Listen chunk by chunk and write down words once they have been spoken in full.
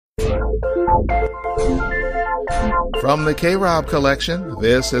From the K-Rob Collection,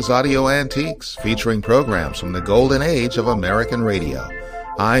 this is Audio Antiques, featuring programs from the golden age of American radio.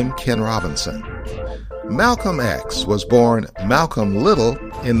 I'm Ken Robinson. Malcolm X was born Malcolm Little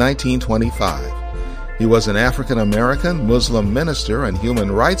in 1925. He was an African-American Muslim minister and human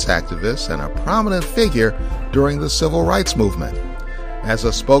rights activist and a prominent figure during the Civil Rights Movement. As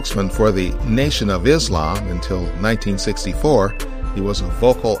a spokesman for the Nation of Islam until 1964, he was a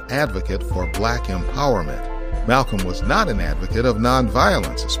vocal advocate for black empowerment. Malcolm was not an advocate of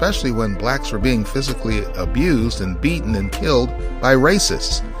nonviolence, especially when blacks were being physically abused and beaten and killed by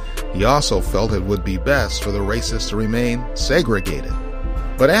racists. He also felt it would be best for the racists to remain segregated.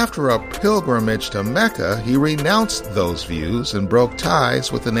 But after a pilgrimage to Mecca, he renounced those views and broke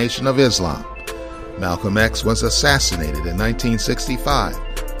ties with the Nation of Islam. Malcolm X was assassinated in 1965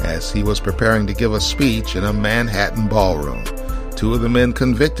 as he was preparing to give a speech in a Manhattan ballroom. Two of the men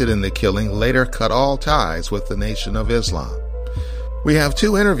convicted in the killing later cut all ties with the Nation of Islam. We have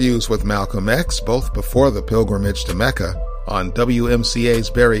two interviews with Malcolm X, both before the pilgrimage to Mecca, on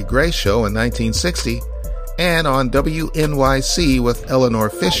WMCA's Barry Gray Show in 1960 and on WNYC with Eleanor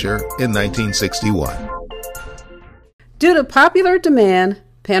Fisher in 1961. Due to popular demand,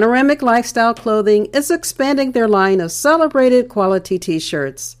 Panoramic Lifestyle Clothing is expanding their line of celebrated quality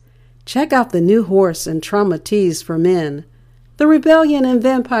t-shirts. Check out the new horse and trauma tees for men, the Rebellion and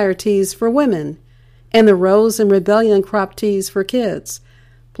Vampire tees for women, and the Rose and Rebellion crop tees for kids.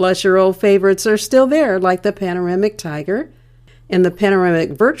 Plus, your old favorites are still there, like the Panoramic Tiger and the Panoramic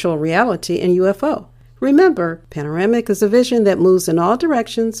Virtual Reality and UFO. Remember, Panoramic is a vision that moves in all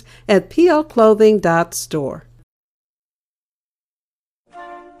directions at plclothing.store.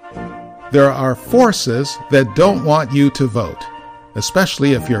 There are forces that don't want you to vote,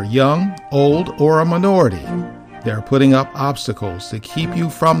 especially if you're young, old, or a minority. They're putting up obstacles to keep you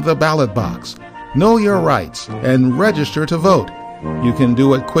from the ballot box. Know your rights and register to vote. You can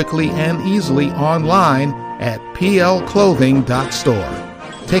do it quickly and easily online at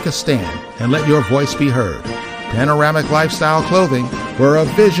plclothing.store. Take a stand and let your voice be heard. Panoramic Lifestyle Clothing, where a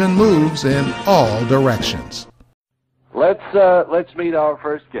vision moves in all directions. Let's meet our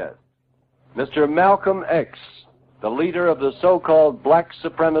first guest, Mr. Malcolm X, the leader of the so-called black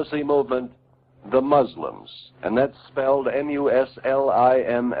supremacy movement, the Muslims, and that's spelled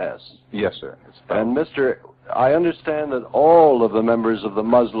M-U-S-L-I-M-S. Yes, sir. And I understand that all of the members of the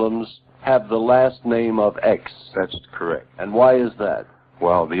Muslims have the last name of X. That's correct. And why is that?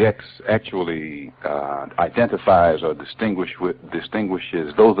 Well, the X actually identifies or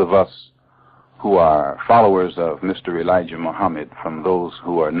distinguishes those of us who are followers of Mr. Elijah Muhammad from those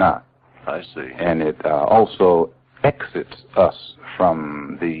who are not. I see. And it also exits us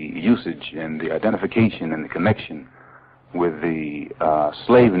from the usage and the identification and the connection with the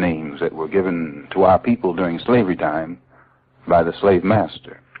slave names that were given to our people during slavery time by the slave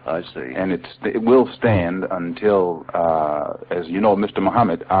master. I see. And it will stand until, as you know, Mr.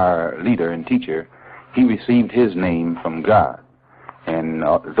 Muhammad, our leader and teacher, he received his name from God. And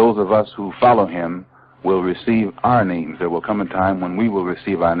those of us who follow him will receive our names. There will come a time when we will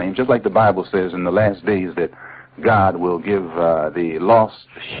receive our names, just like the Bible says in the last days that God will give the lost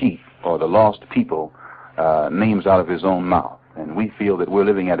sheep or the lost people names out of his own mouth. And we feel that we're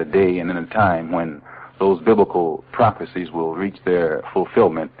living at a day and in a time when those biblical prophecies will reach their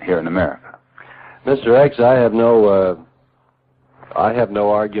fulfillment here in America. Mr. X, I have no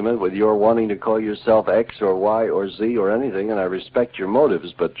argument with your wanting to call yourself X or Y or Z or anything, and I respect your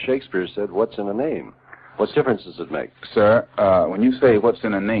motives, but Shakespeare said, what's in a name? What difference does it make? Sir, when you say what's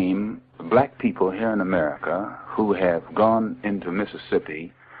in a name, black people here in America who have gone into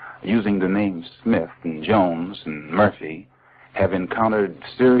Mississippi using the names Smith and Jones and Murphy have encountered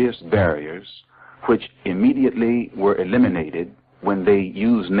serious barriers which immediately were eliminated when they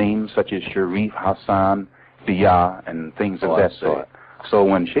used names such as Sharif, Hassan, Dia, and things of that sort. So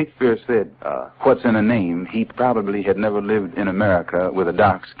when Shakespeare said, what's in a name, he probably had never lived in America with a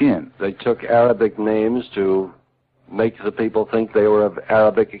dark skin. They took Arabic names to make the people think they were of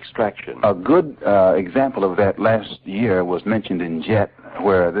Arabic extraction. A good example of that last year was mentioned in Jet,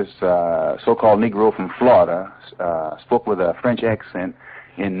 where this so-called Negro from Florida spoke with a French accent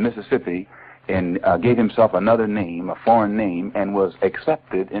in Mississippi and gave himself another name, a foreign name, and was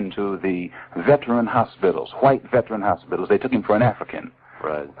accepted into the veteran hospitals, white veteran hospitals. They took him for an African.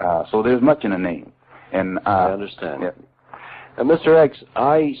 Right. So there's much in a name. And I understand. Yeah. Mr. X,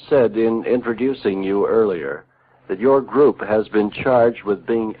 I said in introducing you earlier that your group has been charged with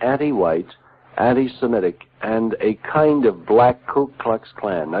being anti-white anti-Semitic, and a kind of black Ku Klux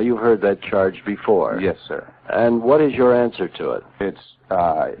Klan. Now, you've heard that charge before. Yes, sir. And what is your answer to it?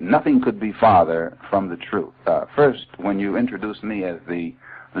 It's nothing could be farther from the truth. First, when you introduced me as the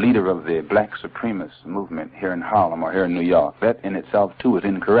leader of the black supremacist movement here in Harlem or here in New York, that in itself, too, is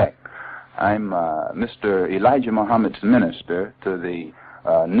incorrect. I'm Mr. Elijah Muhammad's minister to the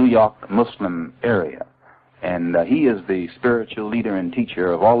New York Muslim area. And he is the spiritual leader and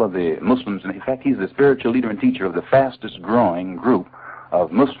teacher of all of the Muslims. And in fact, he's the spiritual leader and teacher of the fastest growing group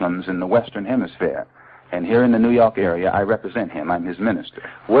of Muslims in the Western Hemisphere. And here in the New York area, I represent him. I'm his minister.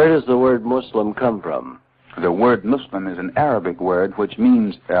 Where does the word Muslim come from? The word Muslim is an Arabic word, which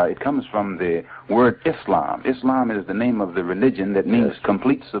means, it comes from the word Islam. Islam is the name of the religion that means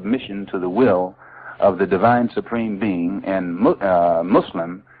complete submission to the will of the divine supreme being. And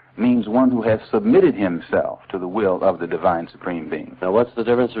Muslim means one who has submitted himself to the will of the divine supreme being. Now, what's the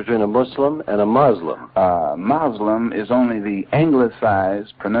difference between a Muslim and a Muslim? Muslim is only the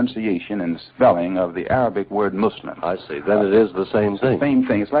anglicized pronunciation and spelling of the Arabic word Muslim. I see. Then it is the same thing. Same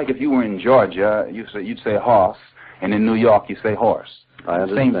thing. It's like if you were in Georgia, you'd say horse, and in New York you say horse. I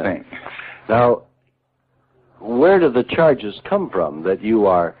understand. Same thing. Now, where do the charges come from that you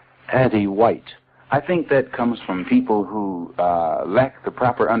are anti-white? I think that comes from people who lack the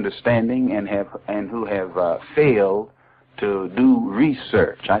proper understanding and who have failed to do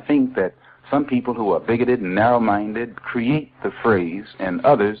research. I think that some people who are bigoted and narrow-minded create the phrase, and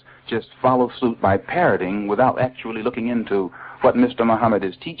others just follow suit by parroting without actually looking into what Mr. Muhammad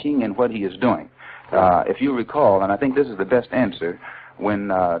is teaching and what he is doing. If you recall, and I think this is the best answer, when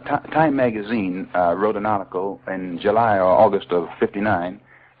Time magazine wrote an article in July or August of '59,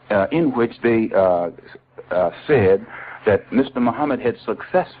 in which they said that Mr. Muhammad had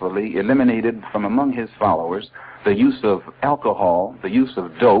successfully eliminated from among his followers the use of alcohol, the use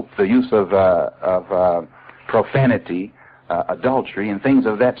of dope, the use of profanity, adultery, and things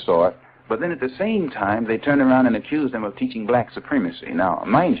of that sort. But then at the same time, they turned around and accused him of teaching black supremacy. Now,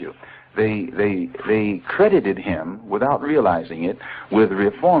 mind you, they credited him, without realizing it, with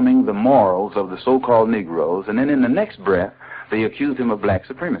reforming the morals of the so-called Negroes, and then in the next breath, they accused him of black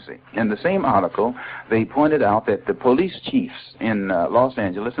supremacy. In the same article, they pointed out that the police chiefs in Los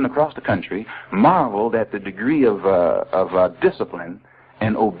Angeles and across the country marveled at the degree of discipline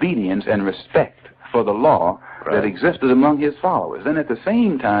and obedience and respect for the law that existed among his followers. And at the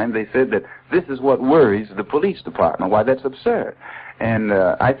same time, they said that this is what worries the police department. Why, that's absurd. And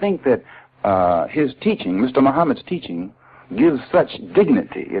I think that his teaching, Mr. Muhammad's teaching, gives such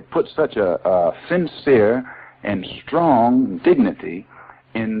dignity. It puts such a sincere and strong dignity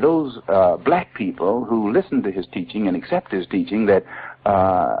in those black people who listen to his teaching and accept his teaching, that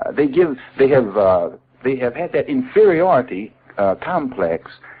they have had that inferiority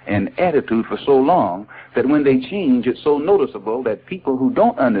complex and attitude for so long that when they change, it's so noticeable that people who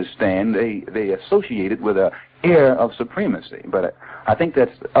don't understand, they associate it with an air of supremacy. But I think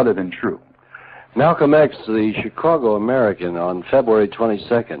that's other than true. Malcolm X, the Chicago American, on February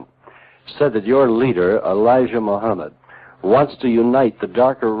 22nd, said that your leader, Elijah Muhammad, wants to unite the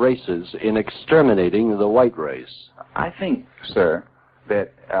darker races in exterminating the white race. I think, sir,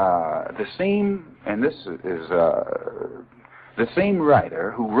 that the same, and this is the same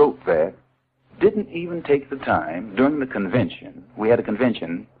writer who wrote that, didn't even take the time during the convention. We had a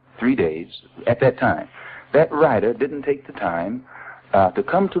convention 3 days at that time. That writer didn't take the time to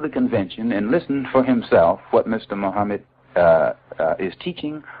come to the convention and listen for himself what Mr. Muhammad is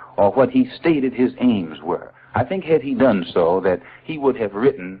teaching or what he stated his aims were. I think had he done so, that he would have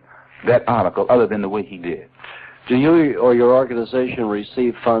written that article other than the way he did. Do you or your organization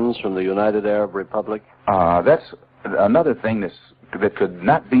receive funds from the United Arab Republic? That's another thing that could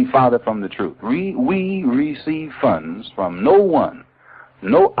not be farther from the truth. We receive funds from no one,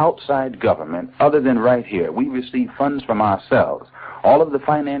 no outside government other than right here. We receive funds from ourselves. All of the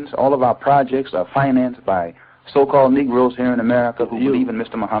finance, all of our projects are financed by so-called Negroes here in America who believe in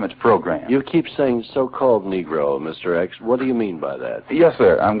Mr. Muhammad's program. You keep saying so-called Negro, Mr. X. What do you mean by that? Yes,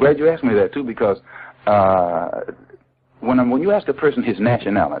 sir. I'm glad you asked me that, too, because when you ask a person his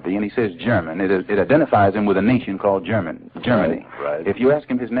nationality and he says German, it identifies him with a nation called Germany. Right. If you ask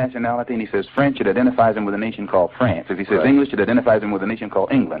him his nationality and he says French, it identifies him with a nation called France. If he says English, it identifies him with a nation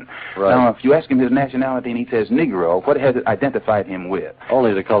called England. Right. Now, if you ask him his nationality and he says Negro, what has it identified him with?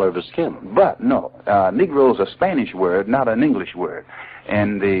 Only the color of his skin. But no, Negro is a Spanish word, not an English word.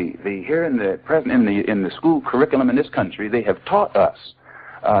 And here in the school curriculum in this country, they have taught us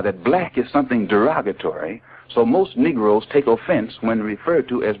that black is something derogatory. So most Negroes take offense when referred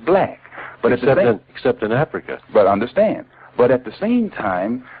to as black. But except in Africa. But understand. But at the same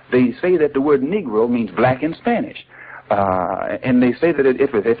time, they say that the word Negro means black in Spanish. And they say that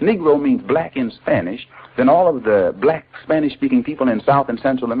if Negro means black in Spanish, then all of the black Spanish-speaking people in South and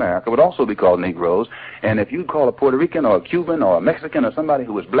Central America would also be called Negroes. And if you call a Puerto Rican or a Cuban or a Mexican or somebody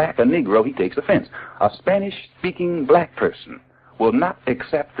who is black a Negro, he takes offense. A Spanish-speaking black person will not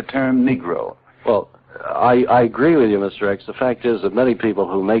accept the term Negro. Well, I agree with you, Mr. X. The fact is that many people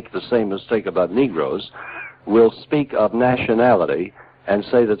who make the same mistake about Negroes will speak of nationality and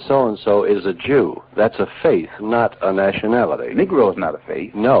say that so-and-so is a Jew. That's a faith, not a nationality. Negro is not a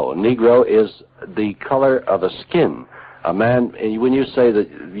faith. No, Negro is the color of a skin. A man, when you say that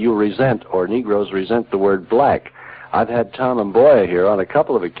you resent, or Negroes resent the word black, I've had Tom Mboya here on a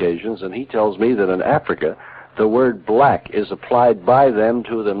couple of occasions, and he tells me that in Africa, the word black is applied by them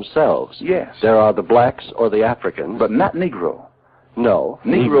to themselves. Yes. There are the blacks or the Africans. But not Negro. No.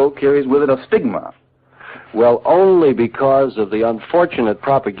 Negro carries with it a stigma. Well, only because of the unfortunate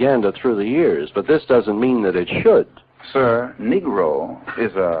propaganda through the years, but this doesn't mean that it should. Sir, Negro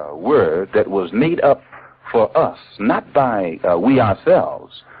is a word that was made up for us, not by we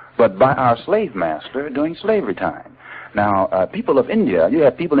ourselves, but by our slave master during slavery time. Now, people of India, you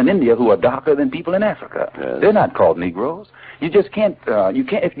have people in India who are darker than people in Africa. Yes. They're not called Negroes. You just can't,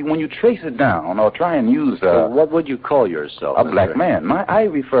 when you trace it down or try and use... So what would you call yourself? A black man. I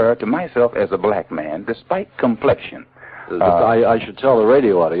refer to myself as a black man, despite complexion. I should tell the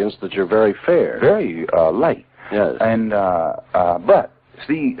radio audience that you're very fair. Very light. Yes. And, but,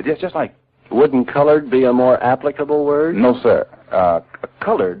 see, just like... Wouldn't colored be a more applicable word? No, sir.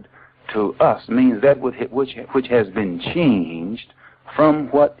 Colored to us means that which has been changed from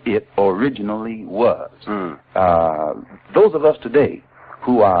what it originally was. Those of us today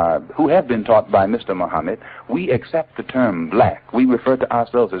who have been taught by Mr. Muhammad, we accept the term black. We refer to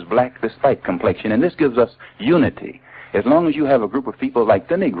ourselves as black despite complexion, and this gives us unity. As long as you have a group of people like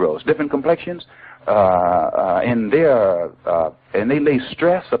the Negroes, different complexions, and they lay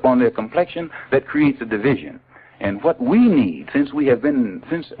stress upon their complexion, that creates a division. And what we need, since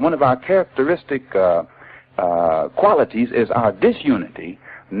one of our characteristic qualities is our disunity,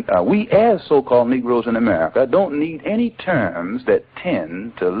 we as so-called Negroes in America don't need any terms that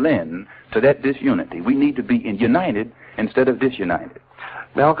tend to lend to that disunity. We need to be united instead of disunited.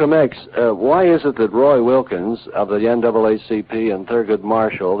 Malcolm X, why is it that Roy Wilkins of the NAACP and Thurgood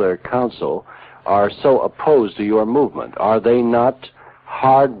Marshall, their counsel, are so opposed to your movement? Are they not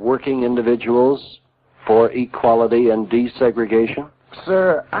hard-working individuals for equality and desegregation?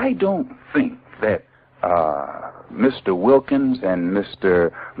 Sir, I don't think that Mr. Wilkins and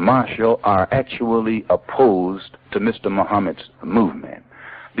Mr. Marshall are actually opposed to Mr. Muhammad's movement,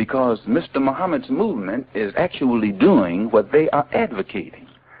 because Mr. Muhammad's movement is actually doing what they are advocating,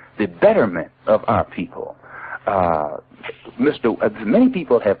 the betterment of our people. Many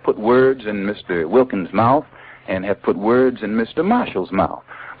people have put words in Mr. Wilkins' mouth and have put words in Mr. Marshall's mouth.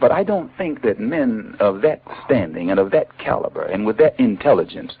 But I don't think that men of that standing and of that caliber and with that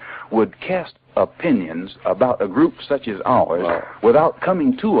intelligence would cast opinions about a group such as ours without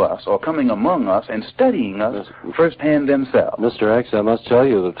coming to us or coming among us and studying us firsthand themselves. Mr. X, I must tell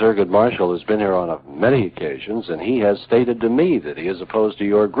you that Thurgood Marshall has been here on many occasions, and he has stated to me that he is opposed to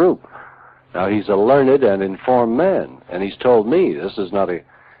your group. Now, he's a learned and informed man, and he's told me this is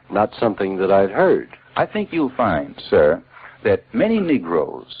not something that I'd heard. I think you'll find, sir, that many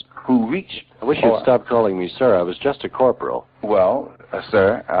Negroes who reach... I wish you'd stop calling me sir. I was just a corporal. Well,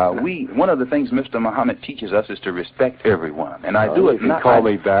 sir, one of the things Mr. Muhammad teaches us is to respect everyone. And I do it if you not... call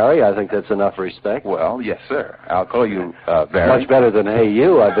me Barry, I think that's enough respect. Well, yes, sir. I'll call you Barry. Much better than hey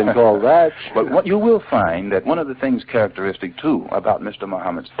you. I've been called that. But what you will find that one of the things characteristic, too, about Mr.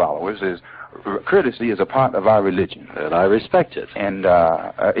 Muhammad's followers is courtesy is a part of our religion. And I respect it. And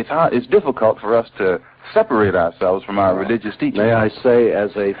it's difficult for us to separate ourselves from our religious teachings. May I say, as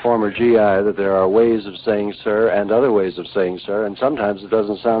a former GI, that there are ways of saying sir and other ways of saying sir, and sometimes it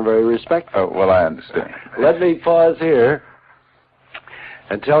doesn't sound very respectful. Oh, well, I understand. Let me pause here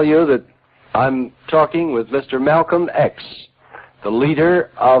and tell you that I'm talking with Mr. Malcolm X, the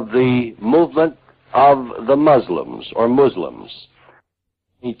leader of the movement of the Muslims, or Muslims.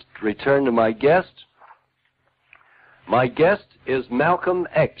 Let me return to my guest. My guest is Malcolm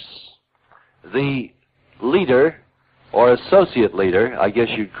X, the leader, or associate leader, I guess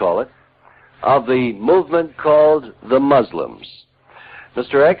you'd call it, of the movement called the Muslims.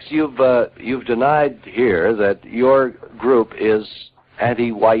 Mr. X, you've denied here that your group is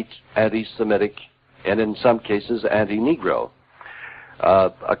anti-white, anti-Semitic, and in some cases anti-Negro.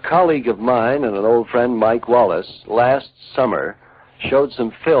 A colleague of mine and an old friend, Mike Wallace, last summer showed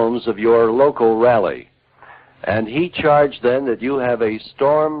some films of your local rally. And he charged then that you have a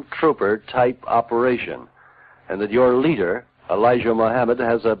stormtrooper type operation, and that your leader, Elijah Muhammad,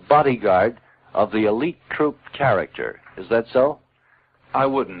 has a bodyguard of the elite troop character. Is that so? I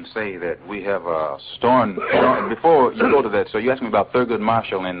wouldn't say that we have a storm. Before you go to that, so you asked me about Thurgood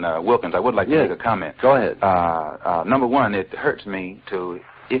Marshall and Wilkins. I would like to make a comment. Go ahead. Number one, it hurts me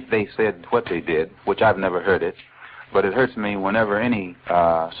if they said what they did, which I've never heard it, but it hurts me whenever any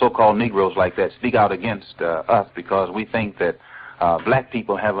so-called Negroes like that speak out against us, because we think that black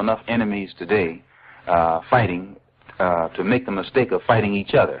people have enough enemies today fighting to make the mistake of fighting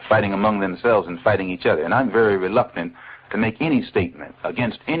each other, fighting among themselves and fighting each other. And I'm very reluctant to make any statement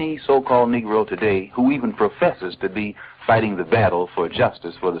against any so-called Negro today who even professes to be fighting the battle for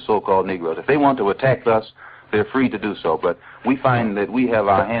justice for the so-called Negroes. If they want to attack us, they're free to do so, but we find that we have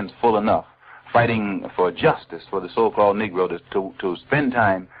our hands full enough fighting for justice for the so-called Negro to spend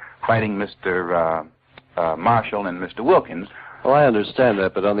time fighting Mr. Marshall and Mr. Wilkins. Well, I understand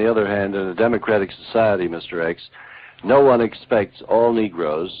that, but on the other hand, in a democratic society, Mr. X, no one expects all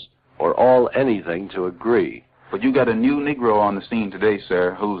Negroes or all anything to agree. But you got a new Negro on the scene today,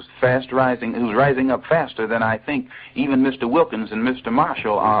 sir, who's rising up faster than I think even Mr. Wilkins and Mr.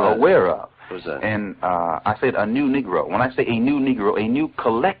 Marshall are aware of. Who's that? And I said a new Negro. When I say a new Negro, a new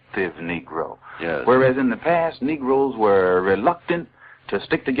collective Negro. Yes. Whereas in the past, Negroes were reluctant to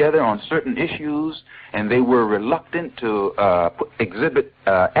stick together on certain issues, and they were reluctant to exhibit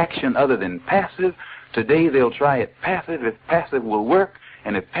action other than passive. Today, they'll try it passive if passive will work.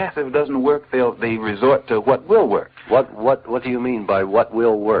 And if passive doesn't work, they resort to what will work. What do you mean by what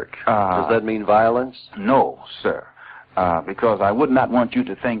will work? Does that mean violence? No, sir. Because I would not want you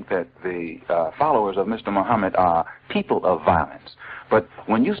to think that the followers of Mr. Muhammad are people of violence. But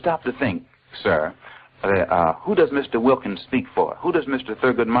when you stop to think, sir, who does Mr. Wilkins speak for? Who does Mr.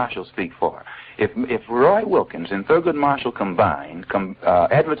 Thurgood Marshall speak for? If Roy Wilkins and Thurgood Marshall combined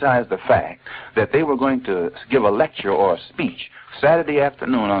advertised the fact that they were going to give a lecture or a speech Saturday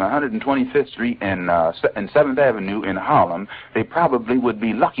afternoon on 125th Street and 7th Avenue in Harlem, they probably would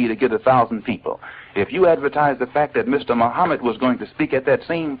be lucky to get 1,000 people. If you advertised the fact that Mr. Muhammad was going to speak at that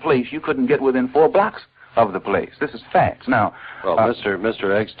same place, you couldn't get within 4 blocks of the place. This is facts. Now, well,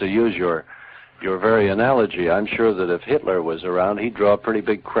 Mr. X, to use your very analogy, I'm sure that if Hitler was around, he'd draw a pretty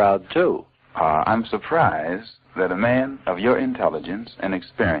big crowd too. I'm surprised that a man of your intelligence and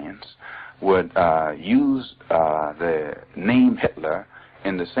experience would use the name Hitler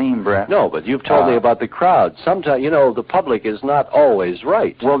in the same breath. No, but you've told me about the crowd. Sometimes, the public is not always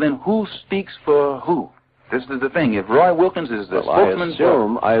right. Well, then who speaks for who? This is the thing. If Roy Wilkins is the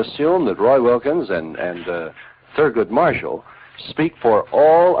spokesman... I assume that Roy Wilkins and Thurgood Marshall speak for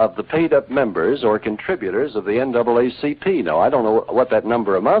all of the paid-up members or contributors of the NAACP. Now, I don't know what that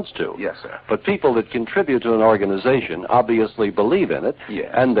number amounts to. Yes, sir. But people that contribute to an organization obviously believe in it,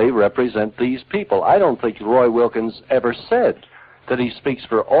 yes, and they represent these people. I don't think Roy Wilkins ever said that he speaks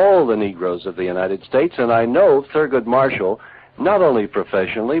for all the Negroes of the United States, and I know Thurgood Marshall not only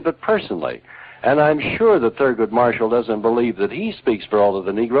professionally but personally. And I'm sure that Thurgood Marshall doesn't believe that he speaks for all of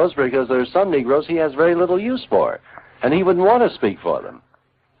the Negroes, because there are some Negroes he has very little use for, and he wouldn't want to speak for them.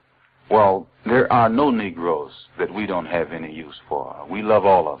 Well, there are no Negroes that we don't have any use for. We love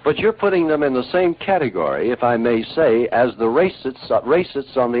all of them. But you're putting them in the same category, if I may say, as the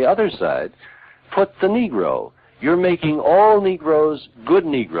racists on the other side put the Negro. You're making all Negroes good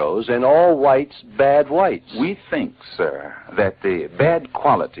Negroes and all whites bad whites. We think, sir, that the bad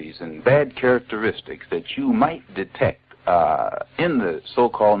qualities and bad characteristics that you might detect in the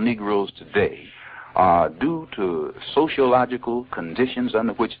so-called Negroes today are due to sociological conditions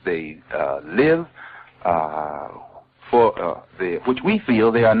under which they live, which we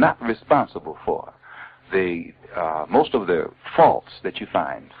feel they are not responsible for. Most of the faults that you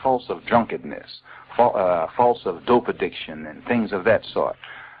find, faults of drunkenness, faults of dope addiction and things of that sort,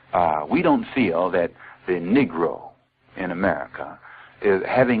 we don't feel that the Negro in America, is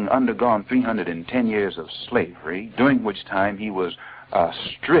having undergone 310 years of slavery, during which time he was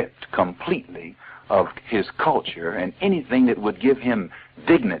stripped completely of his culture and anything that would give him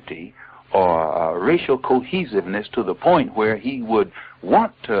dignity or racial cohesiveness to the point where he would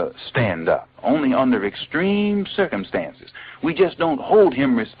want to stand up, only under extreme circumstances. We just don't hold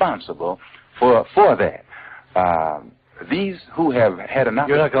him responsible for that. These who have had enough...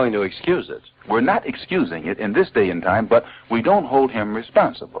 You're not going to excuse it. We're not excusing it in this day and time, but we don't hold him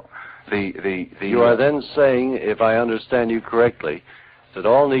responsible. You are then saying, if I understand you correctly, that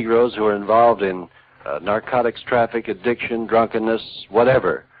all Negroes who are involved in narcotics traffic, addiction, drunkenness,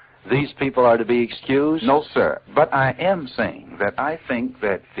 whatever, these people are to be excused? No, sir. But I am saying that I think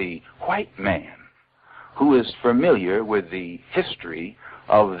that the white man who is familiar with the history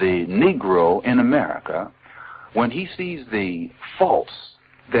of the Negro in America, when he sees the faults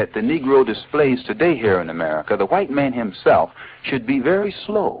that the Negro displays today here in America, the white man himself should be very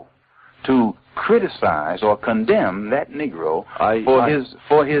slow to criticize or condemn that Negro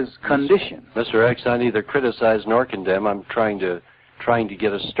for his condition. Mr. X, I neither criticize nor condemn. I'm trying to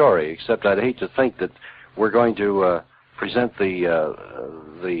get a story, except I'd hate to think that we're going to present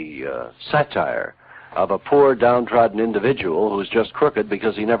the satire of a poor, downtrodden individual who's just crooked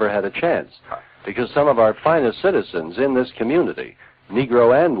because he never had a chance. Because some of our finest citizens in this community,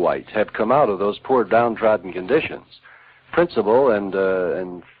 Negro and white, have come out of those poor, downtrodden conditions. Principle and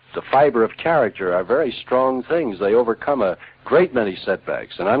the fiber of character are very strong things. They overcome a great many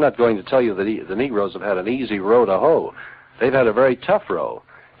setbacks. And I'm not going to tell you that the Negroes have had an easy row to hoe. They've had a very tough row.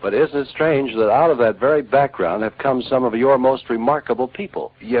 But isn't it strange that out of that very background have come some of your most remarkable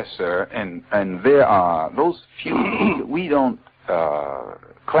people? Yes, sir. And there are those few. We don't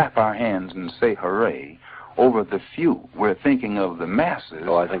clap our hands and say hooray over the few. We're thinking of the masses.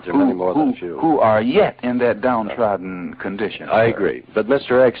 Oh, I think there are many more than few. Who are yet in that downtrodden condition. I agree. But,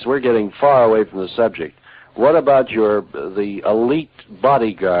 Mr. X, we're getting far away from the subject. What about the elite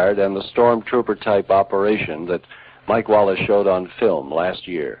bodyguard and the stormtrooper type operation that Mike Wallace showed on film last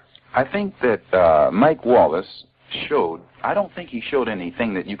year? I think that Mike Wallace showed, I don't think he showed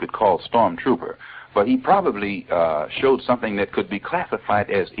anything that you could call stormtrooper, but he probably showed something that could be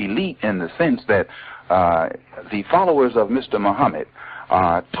classified as elite in the sense that the followers of Mr. Muhammad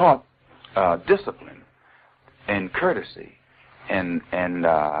are taught discipline and courtesy and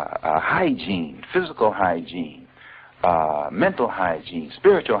hygiene, physical hygiene, mental hygiene,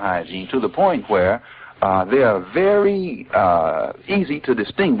 spiritual hygiene, to the point where they are very easy to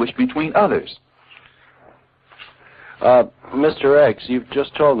distinguish between others. Mr. X, you've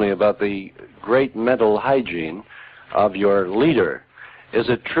just told me about the great mental hygiene of your leader. Is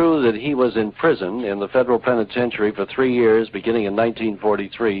it true that he was in prison in the federal penitentiary for 3 years, beginning in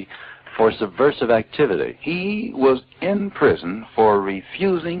 1943, for subversive activity? He was in prison for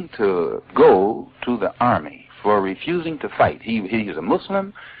refusing to go to the army, for refusing to fight. He is a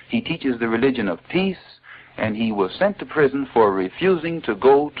Muslim. He teaches the religion of peace, and he was sent to prison for refusing to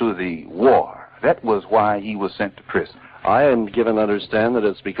go to the war. That was why he was sent to prison. I am given to understand that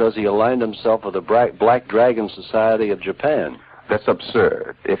it's because he aligned himself with the Black Dragon Society of Japan. That's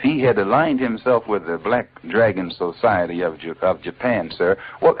absurd. If he had aligned himself with the Black Dragon Society of Japan, sir,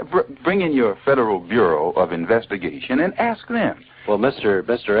 well, bring in your Federal Bureau of Investigation and ask them. Well,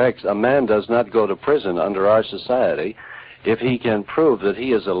 Mr. X, a man does not go to prison under our society if he can prove that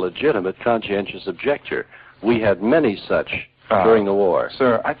he is a legitimate conscientious objector. We had many such during the war.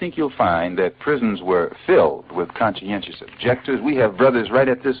 Sir, I think you'll find that prisons were filled with conscientious objectors. We have brothers right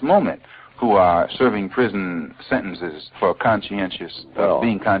at this moment who are serving prison sentences for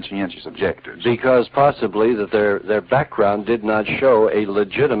being conscientious objectors. Because possibly that their background did not show a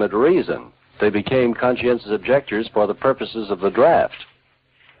legitimate reason. They became conscientious objectors for the purposes of the draft.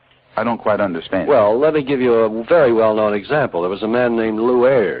 I don't quite understand. Well, let me give you a very well-known example. There was a man named Lew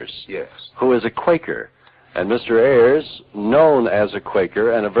Ayres, yes, who is a Quaker. And Mr. Ayres, known as a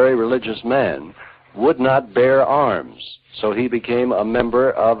Quaker and a very religious man, would not bear arms. So he became a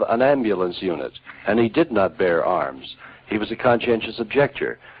member of an ambulance unit, and he did not bear arms. He was a conscientious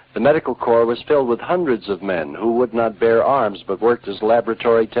objector. The medical corps was filled with hundreds of men who would not bear arms but worked as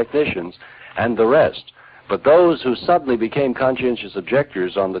laboratory technicians and the rest. But those who suddenly became conscientious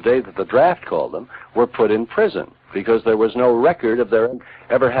objectors on the day that the draft called them were put in prison because there was no record of their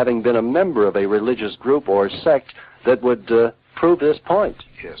ever having been a member of a religious group or sect that would prove this point.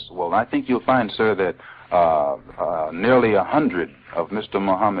 Yes, well, I think you'll find, sir, that nearly 100 of Mr.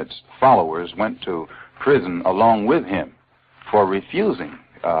 Muhammad's followers went to prison along with him for refusing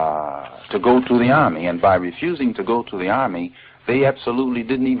to go to the army. And by refusing to go to the army, they absolutely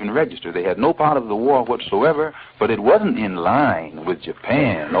didn't even register. They had no part of the war whatsoever, but it wasn't in line with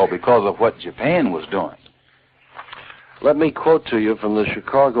Japan or because of what Japan was doing. Let me quote to you from the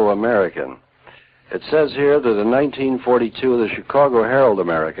Chicago American. It says here that in 1942, the Chicago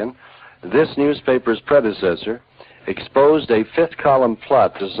Herald-American, this newspaper's predecessor, exposed a fifth-column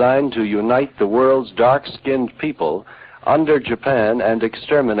plot designed to unite the world's dark-skinned people under Japan and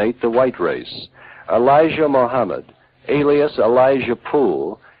exterminate the white race. Elijah Muhammad, alias Elijah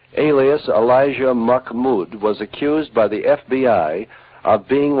Poole, alias Elijah Mahmoud, was accused by the FBI of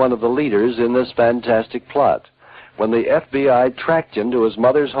being one of the leaders in this fantastic plot. When the FBI tracked him to his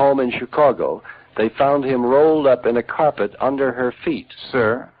mother's home in Chicago, they found him rolled up in a carpet under her feet.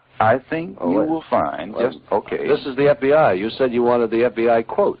 Sir, I think you will find... Okay. This is the FBI. You said you wanted the FBI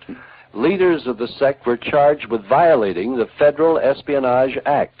quote. leaders of the sect were charged with violating the Federal Espionage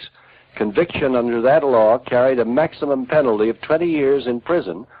Act. Conviction under that law carried a maximum penalty of 20 years in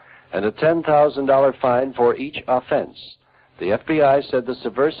prison and a $10,000 fine for each offense. The FBI said the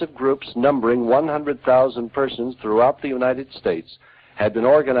subversive groups, numbering 100,000 persons throughout the United States, had been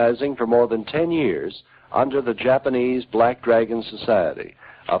organizing for more than 10 years under the Japanese Black Dragon Society.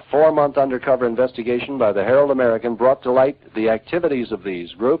 A 4-month undercover investigation by the Herald American brought to light the activities of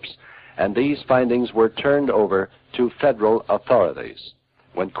these groups, and these findings were turned over to federal authorities.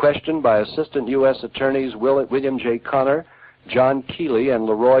 When questioned by Assistant U.S. Attorneys William J. Connor, John Keeley, and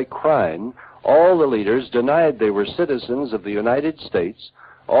Leroy Crine, all the leaders denied they were citizens of the United States.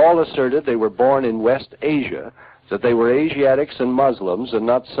 All asserted they were born in West Asia, that they were Asiatics and Muslims and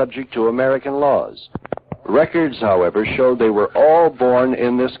not subject to American laws. Records, however, showed they were all born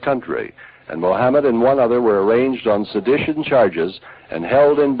in this country, and Mohammed and one other were arraigned on sedition charges and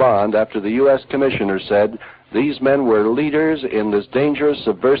held in bond after the U.S. Commissioner said these men were leaders in this dangerous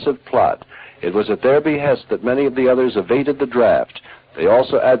subversive plot. It was at their behest that many of the others evaded the draft. They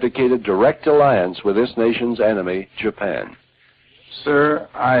also advocated direct alliance with this nation's enemy, Japan. Sir,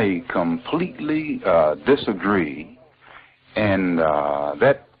 I completely disagree, and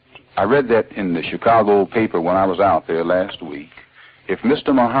I read that in the Chicago paper when I was out there last week. If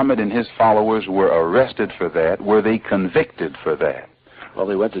Mr. Muhammad and his followers were arrested for that, were they convicted for that? Well,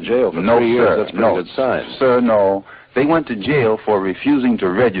 they went to jail for 3 years. That's a pretty good sign. Sir, no. They went to jail for refusing to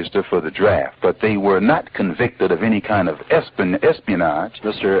register for the draft, but they were not convicted of any kind of espionage.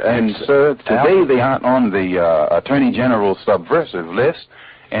 And, sir, today they aren't on the Attorney General's subversive list,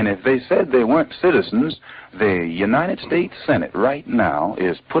 and if they said they weren't citizens, the United States Senate right now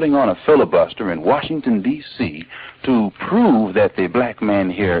is putting on a filibuster in Washington, D.C. to prove that the black man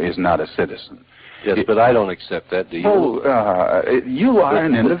here is not a citizen. Yes, but I don't accept that, do you? Oh, you are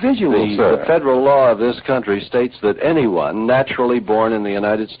an individual, sir. The federal law of this country states that anyone naturally born in the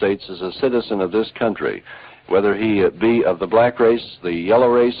United States is a citizen of this country, whether he be of the black race, the yellow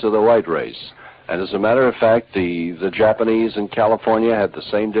race, or the white race. And as a matter of fact, the Japanese in California had the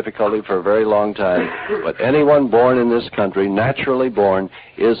same difficulty for a very long time. But anyone born in this country, naturally born,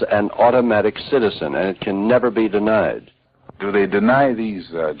 is an automatic citizen, and it can never be denied. Do they deny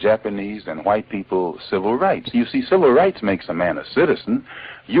these Japanese and white people civil rights? You see, civil rights makes a man a citizen.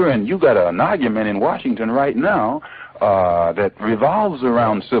 You got an argument in Washington right now that revolves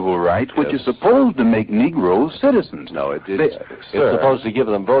around civil rights, which is supposed to make Negroes citizens. No, it's supposed to give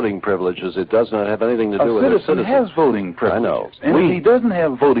them voting privileges. It does not have anything to do with a citizen. A citizen has voting privileges. I know. And if he doesn't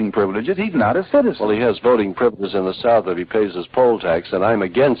have voting privileges, he's not a citizen. Well, he has voting privileges in the South if he pays his poll tax, and I'm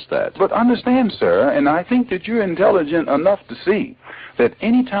against that. But understand, sir, and I think that you're intelligent enough to see that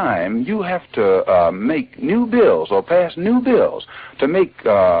any time you have to make new bills or pass new bills to make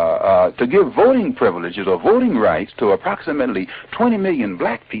to give voting privileges or voting rights to approximately 20 million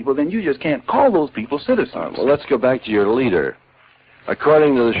black people, then you just can't call those people citizens. Well, let's go back to your leader.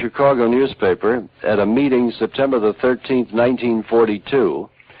 According to the Chicago newspaper, at a meeting September the 13th, 1942,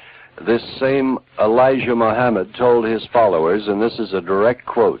 this same Elijah Muhammad told his followers, and this is a direct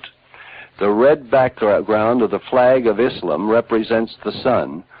quote, "The red background of the flag of Islam represents the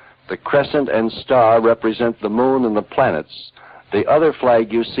sun. The crescent and star represent the moon and the planets. The other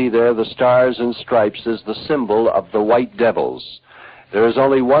flag you see there, the stars and stripes, is the symbol of the white devils. There is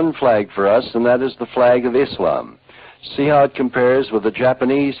only one flag for us, and that is the flag of Islam. See how it compares with the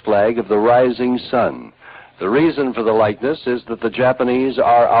Japanese flag of the rising sun. The reason for the likeness is that the Japanese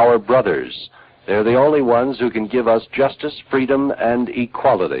are our brothers. They're the only ones who can give us justice, freedom, and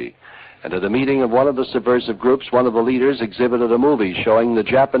equality." And at a meeting of one of the subversive groups, one of the leaders exhibited a movie showing the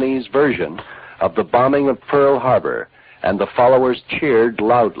Japanese version of the bombing of Pearl Harbor, and the followers cheered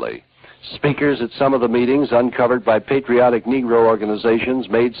loudly. Speakers at some of the meetings, uncovered by patriotic Negro organizations,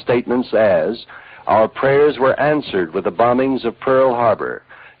 made statements as, "Our prayers were answered with the bombings of Pearl Harbor.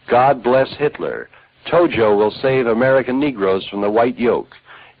 God bless Hitler. Tojo will save American Negroes from the white yoke.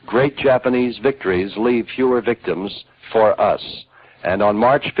 Great Japanese victories leave fewer victims for us." And on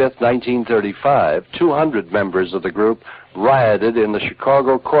March 5th, 1935, 200 members of the group rioted in the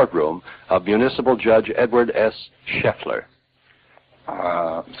Chicago courtroom of Municipal Judge Edward S. Scheffler.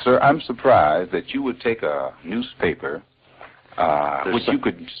 Sir, I'm surprised that you would take a newspaper, which you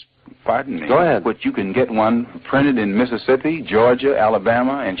could, pardon me, go ahead, which you can get one printed in Mississippi, Georgia,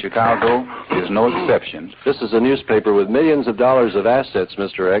 Alabama, and Chicago is no exception. This is a newspaper with millions of dollars of assets,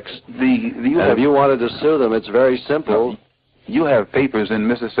 Mr. X. If you wanted to sue them, it's very simple. You have papers in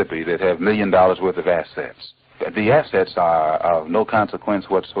Mississippi that have $1 million worth of assets. The assets are of no consequence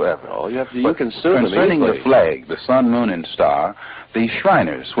whatsoever. Oh, you can sue them concerning easily. the flag, the sun, moon, and star, The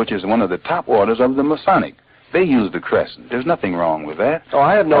Shriners, which is one of the top orders of the Masonic, they use the crescent. There's nothing wrong with that. Oh,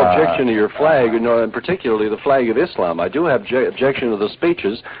 I have no objection to your flag, and particularly the flag of Islam. I do have objection to the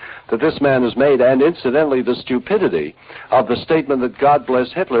speeches that this man has made, and incidentally the stupidity of the statement that God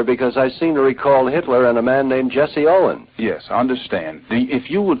bless Hitler, because I seem to recall Hitler and a man named Jesse Owen. Yes, I understand. If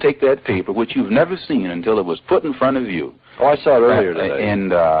you will take that paper, which you've never seen until it was put in front of you, oh, I saw it earlier today,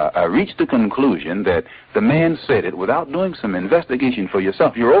 and reached the conclusion that the man said it without doing some investigation for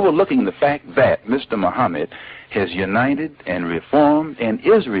yourself, you're overlooking the fact that Mr. Muhammad has united and reformed and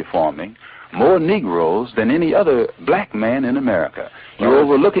is reforming more Negroes than any other black man in America. You're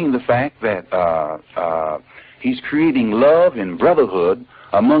overlooking the fact that he's creating love and brotherhood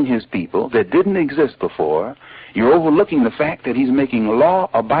among his people that didn't exist before. You're overlooking the fact that he's making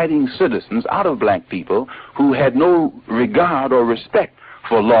law-abiding citizens out of black people who had no regard or respect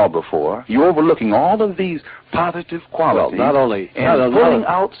for law before. You're overlooking all of these positive qualities. Well, not only... and pulling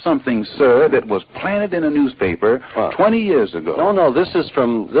out something, sir, that was planted in a newspaper 20 years ago. No, this is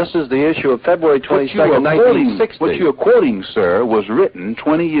the issue of February 22nd, 1960. What you're quoting, sir, was written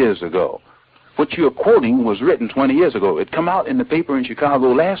 20 years ago. What you're quoting was written 20 years ago. It come out in the paper in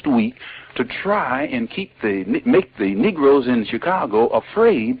Chicago last week to try and make the Negroes in Chicago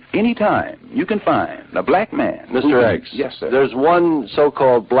afraid anytime you can find a black man. Mr. X, yes, sir. There's one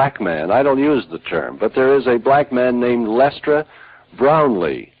so-called black man. I don't use the term, but there is a black man named Lester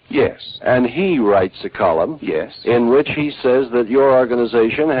Brownlee. Yes. And he writes a column in which he says that your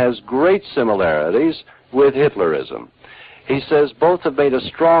organization has great similarities with Hitlerism. He says both have made a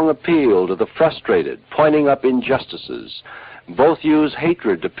strong appeal to the frustrated, pointing up injustices. Both use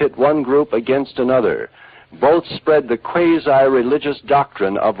hatred to pit one group against another. Both spread the quasi-religious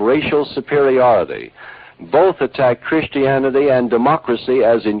doctrine of racial superiority. Both attack Christianity and democracy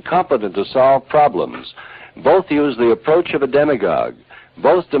as incompetent to solve problems. Both use the approach of a demagogue.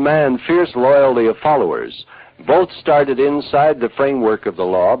 Both demand fierce loyalty of followers. Both started inside the framework of the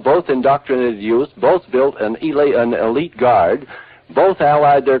law. Both indoctrinated youth. Both built an elite guard. Both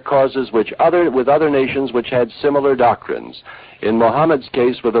allied their causes with other nations which had similar doctrines. In Muhammad's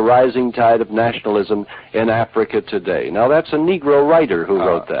case, with the rising tide of nationalism in Africa today. Now, that's a Negro writer who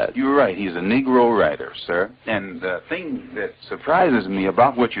wrote that. You're right. He's a Negro writer, sir. And the thing that surprises me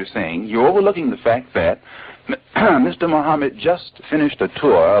about what you're saying, you're overlooking the fact that Mr. Muhammad just finished a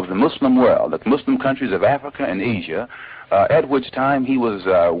tour of the Muslim world, the Muslim countries of Africa and Asia, at which time he was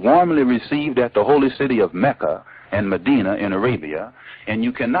warmly received at the holy city of Mecca and Medina in Arabia. And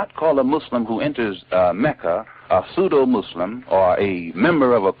you cannot call a Muslim who enters Mecca a pseudo-Muslim or a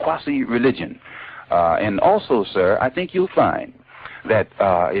member of a quasi-religion. And also, sir, I think you'll find that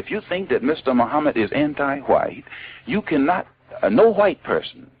if you think that Mr. Muhammad is anti-white, you cannot, no white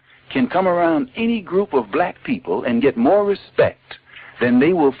person can come around any group of black people and get more respect than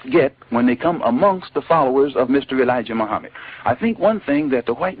they will get when they come amongst the followers of Mr. Elijah Muhammad. I think one thing that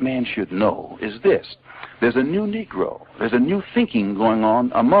the white man should know is this. There's a new Negro. There's a new thinking going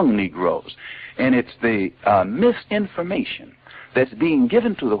on among Negroes. And it's the misinformation that's being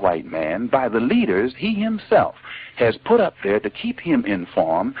given to the white man by the leaders he himself has put up there to keep him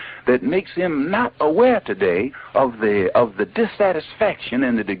informed, that makes him not aware today of the dissatisfaction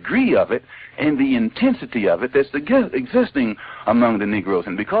and the degree of it and the intensity of it that's existing among the Negroes.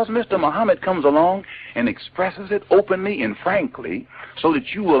 And because Mr. Muhammad comes along and expresses it openly and frankly so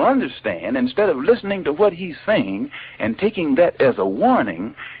that you will understand, instead of listening to what he's saying and taking that as a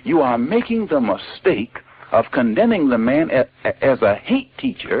warning, you are making the mistake of condemning the man as a hate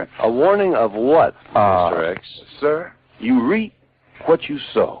teacher. A warning of what, Mr. X? Sir, you reap what you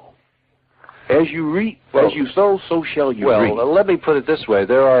sow. As you reap, as you sow, so shall you reap. Well, let me put it this way.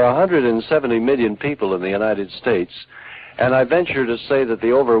 There are 170 million people in the United States, and I venture to say that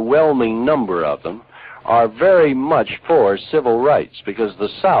the overwhelming number of them are very much for civil rights, because the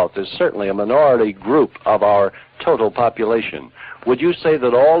South is certainly a minority group of our total population. Would you say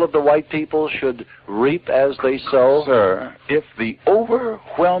that all of the white people should reap as they sow? Sir, if the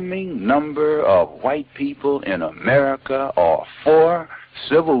overwhelming number of white people in America are for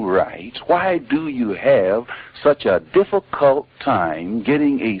civil rights, why do you have such a difficult time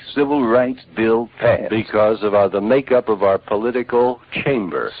getting a civil rights bill passed? Because of the makeup of our political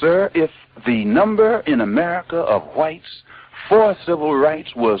chamber. Sir, if the number in America of whites for civil rights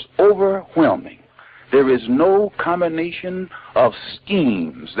was overwhelming, there is no combination of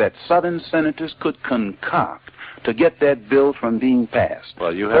schemes that Southern senators could concoct to get that bill from being passed.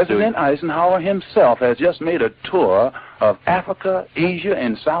 Well, you have President Eisenhower himself has just made a tour of Africa, Asia,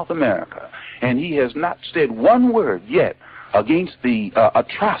 and South America, and he has not said one word yet against the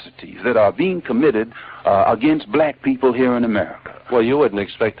atrocities that are being committed against black people here in America. Well, you wouldn't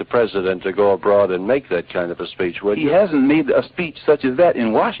expect the president to go abroad and make that kind of a speech, would you? He hasn't made a speech such as that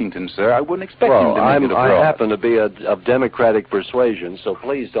in Washington, sir. I wouldn't expect him to make it abroad. I happen to be of Democratic persuasion, so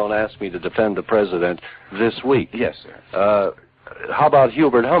please don't ask me to defend the president this week. Yes, sir. How about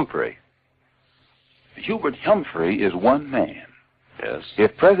Hubert Humphrey? Hubert Humphrey is one man. Yes.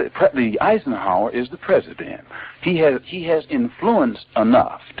 If the Eisenhower is the president, he has influence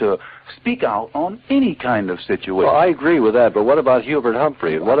enough to speak out on any kind of situation. Well, I agree with that, but what about Hubert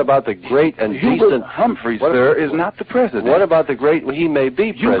Humphrey? And what about the great and Hubert decent... Humphrey, sir, is not the president. What about the great... He may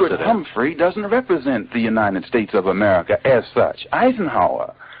be president. Hubert Humphrey doesn't represent the United States of America as such.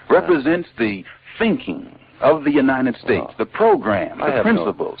 Eisenhower represents the thinking of the United States, the program, the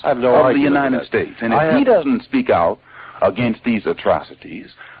principles of the United States. And if he doesn't speak out against these atrocities,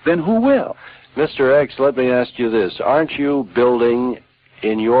 then who will? Mr. X, let me ask you this. Aren't you building,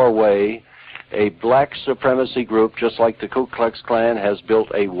 in your way, a black supremacy group just like the Ku Klux Klan has built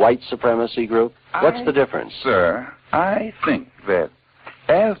a white supremacy group? What's the difference? Sir, I think that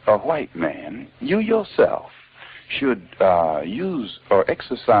as a white man, you yourself should use or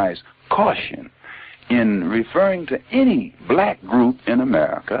exercise caution in referring to any black group in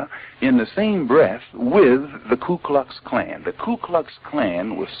America in the same breath with the Ku Klux Klan. The Ku Klux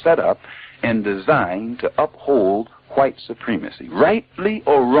Klan was set up and designed to uphold white supremacy. Rightly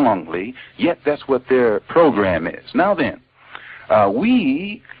or wrongly, yet that's what their program is. Now then,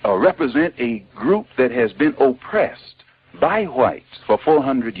 we represent a group that has been oppressed by whites for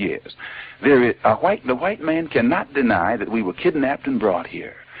 400 years. The white man cannot deny that we were kidnapped and brought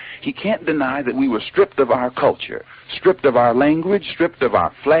here. He can't deny that we were stripped of our culture, stripped of our language, stripped of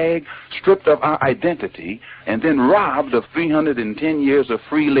our flag, stripped of our identity, and then robbed of 310 years of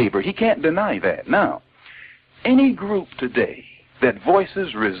free labor. He can't deny that. Now, any group today that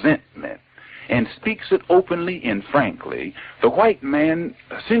voices resentment and speaks it openly and frankly, the white man,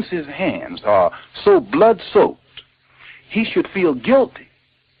 since his hands are so blood-soaked, he should feel guilty.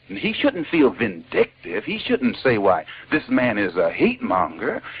 He shouldn't feel vindictive. He shouldn't say, why, this man is a hate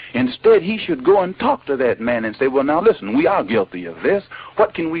monger. Instead, he should go and talk to that man and say, well, now listen, we are guilty of this.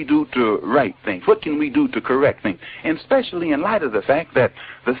 What can we do to right things? What can we do to correct things? And especially in light of the fact that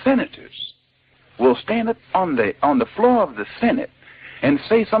the senators will stand up on the floor of the Senate and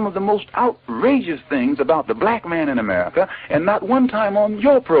say some of the most outrageous things about the black man in America, and not one time on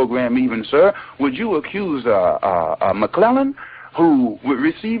your program even, sir, would you accuse McClellan, who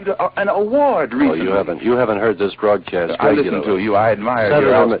received an award recently. Oh, you haven't heard this broadcast I regularly. listen to you. I admire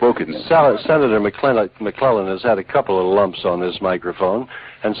your outspokenness. Senator McClellan has had a couple of lumps on this microphone,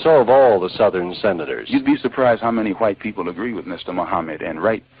 and so have all the Southern senators. You'd be surprised how many white people agree with Mr. Muhammad,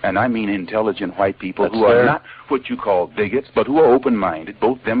 and I mean intelligent white people who are not what you call bigots, but who are open-minded,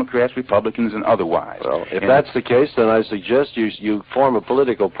 both Democrats, Republicans, and otherwise. Well, if that's the case, then I suggest you form a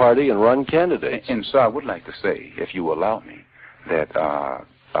political party and run candidates. And so I would like to say, if you allow me, that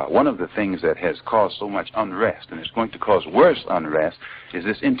one of the things that has caused so much unrest, and is going to cause worse unrest, is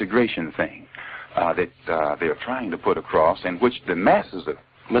this integration thing that they're trying to put across, in which the masses of...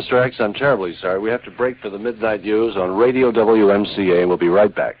 Mr. X, I'm terribly sorry. We have to break for the midnight news on Radio WMCA, and we'll be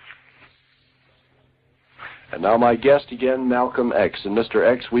right back. And now my guest again, Malcolm X. And Mr.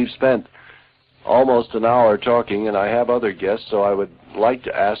 X, we've spent almost an hour talking, and I have other guests, so I would like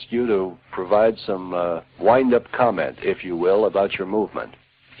to ask you to provide some wind-up comment, if you will, about your movement.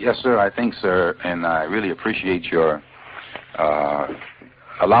 Yes, sir, I think, sir, and I really appreciate your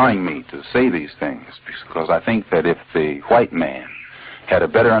allowing me to say these things, because I think that if the white man had a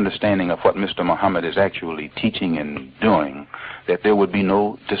better understanding of what Mr. Muhammad is actually teaching and doing, that there would be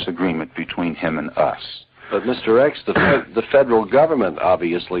no disagreement between him and us. But, Mr. X, the federal government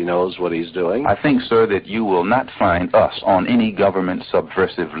obviously knows what he's doing. I think, sir, that you will not find us on any government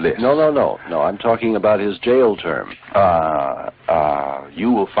subversive list. No, I'm talking about his jail term.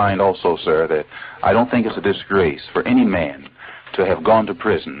 You will find also, sir, that I don't think it's a disgrace for any man to have gone to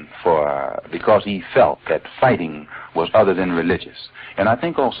prison because he felt that fighting was other than religious. And I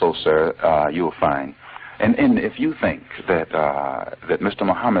think also, sir, you'll find... And if you think that Mr.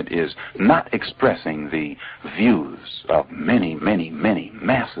 Muhammad is not expressing the views of many, many, many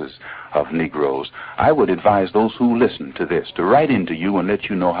masses of Negroes, I would advise those who listen to this to write into you and let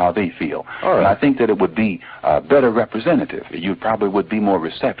you know how they feel. All right. And I think that it would be better representative. You probably would be more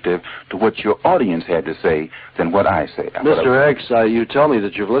receptive to what your audience had to say than what I say. Mr. X, you tell me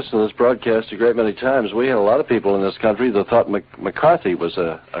that you've listened to this broadcast a great many times. We had a lot of people in this country that thought McCarthy was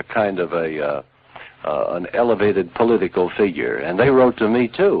a kind of an elevated political figure, and they wrote to me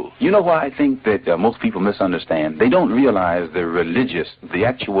too. You know why I think that most people misunderstand? They don't realize the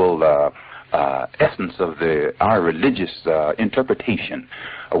actual essence of our religious interpretation.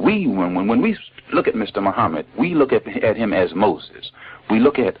 When we look at Mr. Muhammad, we look at him as Moses. We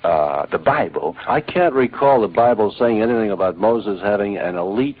look at the Bible. I can't recall the Bible saying anything about Moses having an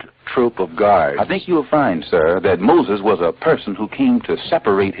elite troop of guards. I think you'll find, sir, that Moses was a person who came to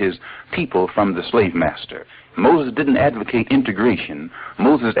separate his people from the slave master. Moses didn't advocate integration.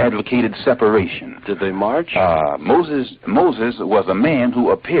 Moses advocated separation. Did they march? Moses was a man who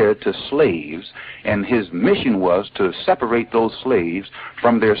appeared to slaves, and his mission was to separate those slaves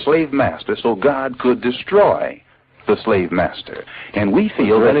from their slave master so God could destroy the slave master. And we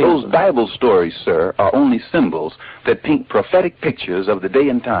feel that those Bible stories, sir, are only symbols that paint prophetic pictures of the day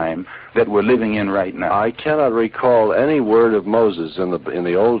and time that we're living in right now. I cannot recall any word of Moses in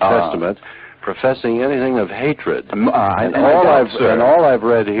the Old Testament professing anything of hatred. And all I've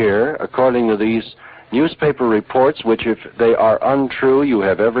read here, according to these newspaper reports, which if they are untrue, you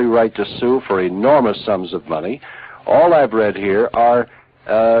have every right to sue for enormous sums of money, all I've read here are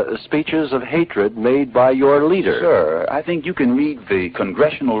speeches of hatred made by your leader. Sir, I think you can read the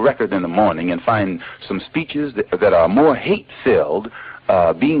congressional record in the morning and find some speeches that are more hate-filled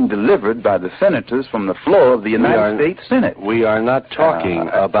being delivered by the senators from the floor of the United States Senate. We are not talking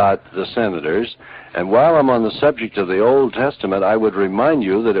about the senators. And while I'm on the subject of the Old Testament, I would remind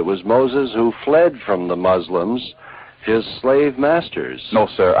you that it was Moses who fled from the Muslims, his slave masters. No,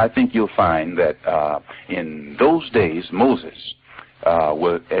 sir. I think you'll find that in those days, Moses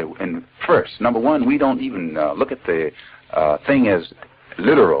was, first, number one, we don't even look at the thing as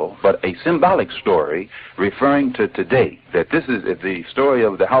literal, but a symbolic story referring to today. That this is the story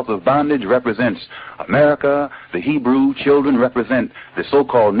of the house of bondage represents America. The Hebrew children represent the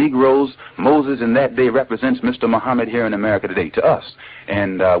so-called Negroes. Moses in that day represents Mr. Muhammad here in America today to us.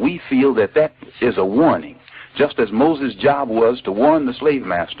 And we feel that that is a warning. Just as Moses' job was to warn the slave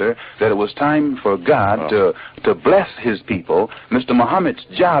master that it was time for God to bless his people, Mr. Muhammad's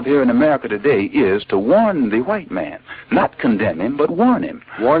job here in America today is to warn the white man. Not condemn him, but warn him.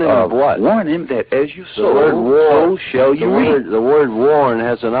 Warn him of what? Warn him that as you sow, so shall you reap. The word warn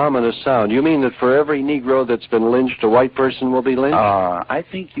has an ominous sound. You mean that for every Negro that's been lynched, a white person will be lynched? I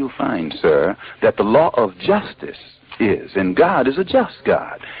think you'll find, sir, that the law of justice is, and God is a just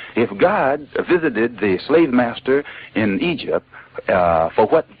God. If God visited the slave master in Egypt for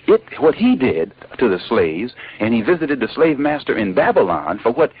what he did to the slaves, and he visited the slave master in Babylon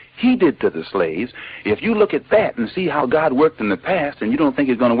for what he did to the slaves, if you look at that and see how God worked in the past, and you don't think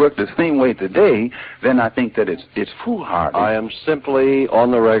he's going to work the same way today, then I think that it's foolhardy. I am simply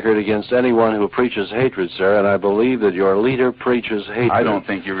on the record against anyone who preaches hatred, sir, and I believe that your leader preaches hatred. I don't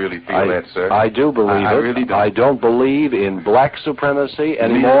think you really feel that, sir. I do believe I really don't. I don't believe in black supremacy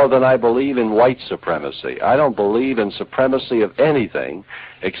any more than I believe in white supremacy. I don't believe in supremacy of anything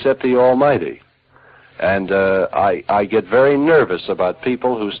except the Almighty. And I get very nervous about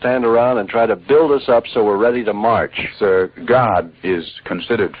people who stand around and try to build us up so we're ready to march. Sir, God is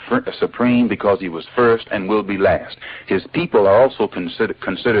considered supreme because he was first and will be last. His people are also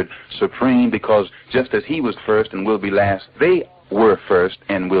considered supreme because just as he was first and will be last, they were first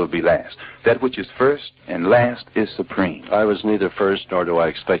and will be last. That which is first and last is supreme. I was neither first nor do I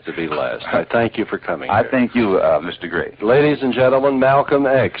expect to be last. I thank you for coming I here. Thank you, Mr. Gray. Ladies and gentlemen, Malcolm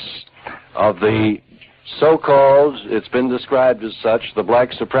X of the so-called, it's been described as such, the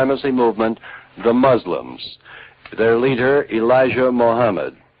black supremacy movement, the Muslims. Their leader, Elijah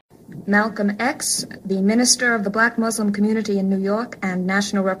Muhammad. Malcolm X, the minister of the black Muslim community in New York and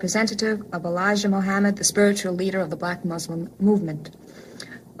national representative of Elijah Muhammad, the spiritual leader of the black Muslim movement.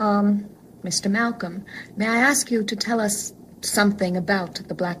 Mr. Malcolm, may I ask you to tell us something about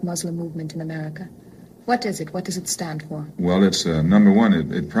the black Muslim movement in America? What is it? What does it stand for? Well, it's, number one,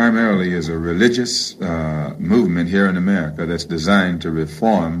 it primarily is a religious movement here in America that's designed to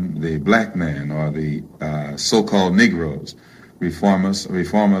reform the black man or the so-called Negroes. Reform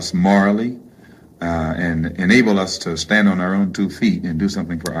us morally, and enable us to stand on our own 2 feet and do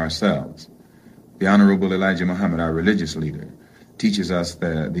something for ourselves. The Honorable Elijah Muhammad, our religious leader, teaches us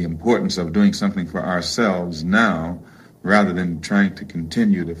the importance of doing something for ourselves now rather than trying to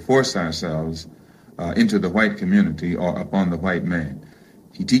continue to force ourselves into the white community or upon the white man.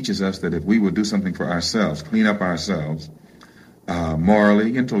 He teaches us that if we will do something for ourselves, clean up ourselves,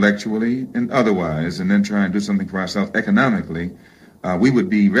 morally, intellectually, and otherwise, and then try and do something for ourselves economically, we would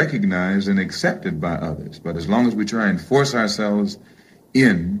be recognized and accepted by others. But as long as we try and force ourselves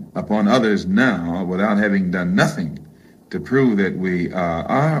in upon others now without having done nothing to prove that we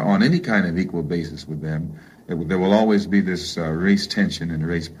are on any kind of equal basis with them, there will always be this race tension and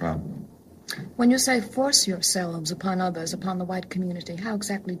race problem. When you say force yourselves upon others, upon the white community, how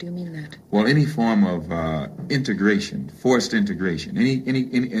exactly do you mean that? Well, any form of integration, forced integration,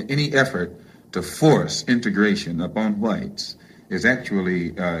 any effort to force integration upon whites is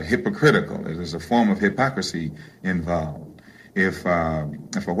actually hypocritical. There's a form of hypocrisy involved. If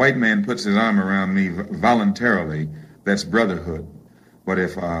a white man puts his arm around me voluntarily, that's brotherhood. But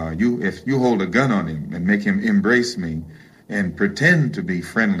if you hold a gun on him and make him embrace me and pretend to be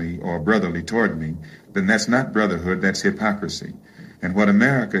friendly or brotherly toward me, then that's not brotherhood, that's hypocrisy. And what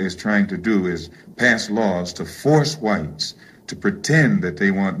America is trying to do is pass laws to force whites to pretend that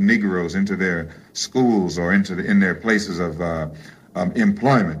they want Negroes into their schools or in their places of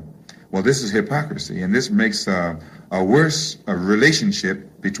employment. Well, this is hypocrisy, and this makes a worse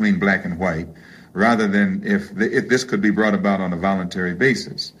relationship between black and white, rather than if this could be brought about on a voluntary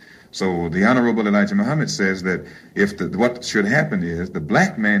basis. So the Honorable Elijah Muhammad says that what should happen is the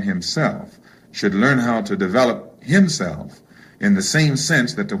black man himself should learn how to develop himself in the same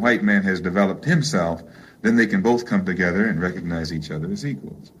sense that the white man has developed himself. Then they can both come together and recognize each other as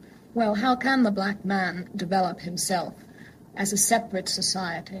equals. Well, how can the black man develop himself as a separate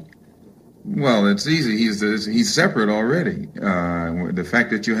society? Well, it's easy. He's separate already. The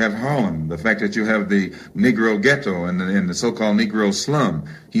fact that you have Harlem, the fact that you have the Negro ghetto and the so-called Negro slum,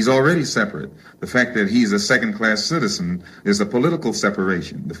 he's already separate. The fact that he's a second-class citizen is a political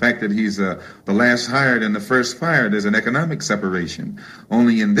separation. The fact that he's the last hired and the first fired is an economic separation.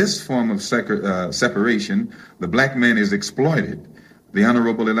 Only in this form of separation, the black man is exploited. The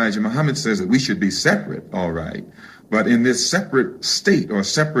Honorable Elijah Muhammad says that we should be separate, all right. But in this separate state or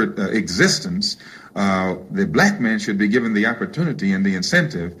separate existence, the black man should be given the opportunity and the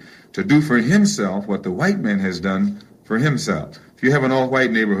incentive to do for himself what the white man has done for himself. If you have an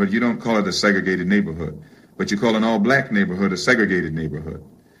all-white neighborhood, you don't call it a segregated neighborhood, but you call an all-black neighborhood a segregated neighborhood.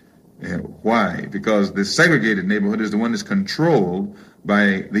 Why? Because the segregated neighborhood is the one that's controlled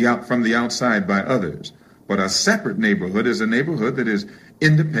from the outside by others. But a separate neighborhood is a neighborhood that is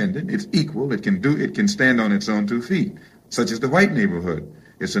independent, it's equal, it can stand on its own 2 feet, such as the white neighborhood.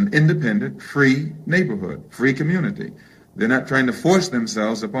 It's an independent, free neighborhood, free community. They're not trying to force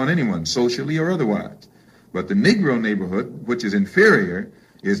themselves upon anyone, socially or otherwise. But the Negro neighborhood, which is inferior,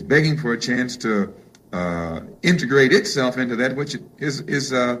 is begging for a chance to integrate itself into that which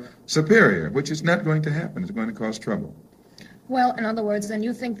is superior, which is not going to happen. It's going to cause trouble. Well, in other words, then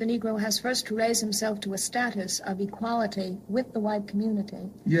you think the Negro has first to raise himself to a status of equality with the white community.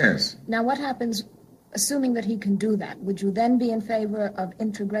 Yes. Now, what happens, assuming that he can do that? Would you then be in favor of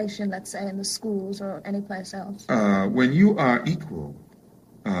integration, let's say, in the schools or any place else? When you are equal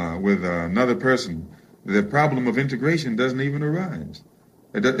with another person, the problem of integration doesn't even arise.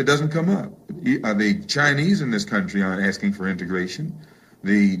 It doesn't come up. The Chinese in this country aren't asking for integration.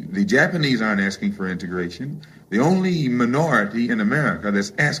 The Japanese aren't asking for integration. The only minority in America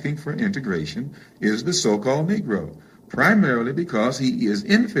that's asking for integration is the so-called Negro, primarily because he is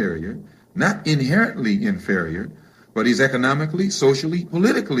inferior, not inherently inferior, but he's economically, socially,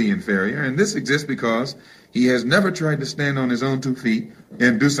 politically inferior, and this exists because he has never tried to stand on his own 2 feet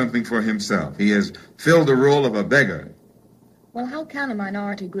and do something for himself. He has filled the role of a beggar. Well, how can a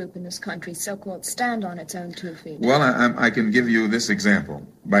minority group in this country, so-called, stand on its own 2 feet? Well, I can give you this example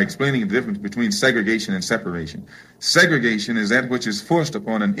by explaining the difference between segregation and separation. Segregation is that which is forced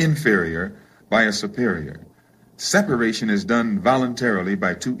upon an inferior by a superior. Separation is done voluntarily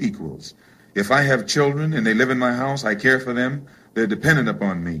by 2 equals. If I have children and they live in my house, I care for them, they're dependent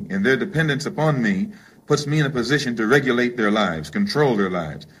upon me, and their dependence upon me puts me in a position to regulate their lives, control their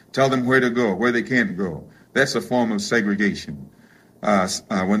lives, tell them where to go, where they can't go. That's a form of segregation.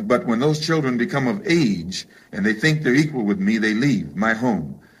 But when those children become of age and they think they're equal with me, they leave my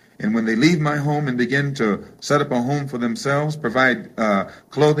home. And when they leave my home and begin to set up a home for themselves, provide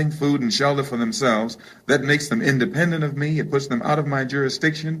clothing, food, and shelter for themselves, that makes them independent of me. It puts them out of my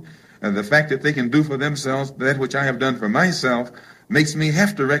jurisdiction. The fact that they can do for themselves that which I have done for myself makes me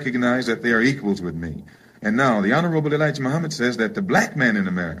have to recognize that they are equals with me. And now, the Honorable Elijah Muhammad says that the black man in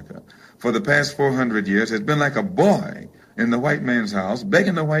America, for the past 400 years, has been like a boy in the white man's house,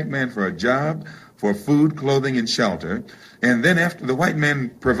 begging the white man for a job, for food, clothing, and shelter. And then after the white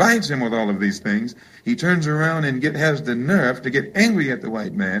man provides him with all of these things, he turns around and has the nerve to get angry at the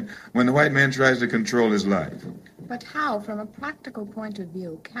white man when the white man tries to control his life. But how, from a practical point of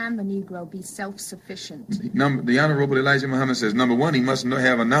view, can the Negro be self-sufficient? The Honorable Elijah Muhammad says, number one, he must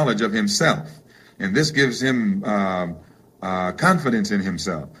have a knowledge of himself. And this gives him confidence in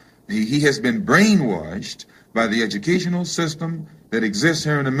himself. He has been brainwashed by the educational system that exists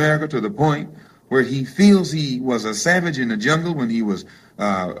here in America to the point where he feels he was a savage in the jungle when he was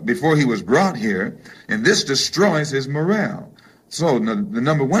before he was brought here, and this destroys his morale. So the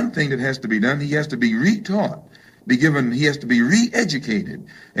number one thing that has to be done, he has to be retaught, he has to be re-educated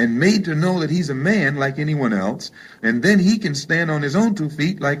and made to know that he's a man like anyone else, and then he can stand on his own 2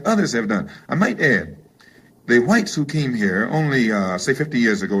 feet like others have done. I might add, the whites who came here only, say 50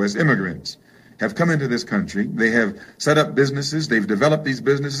 years ago as immigrants, have come into this country. They have set up businesses. They've developed these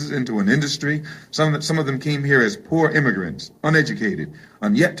businesses into an industry. Some of them came here as poor immigrants, uneducated,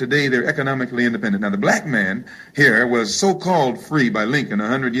 and yet today they're economically independent. Now, the black man here was so-called free by Lincoln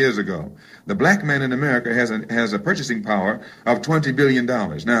 100 years ago. The black man in America has a purchasing power of $20 billion.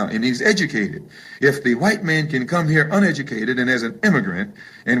 Now, and he's educated. If the white man can come here uneducated and as an immigrant,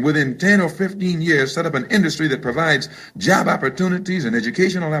 and within 10 or 15 years set up an industry that provides job opportunities and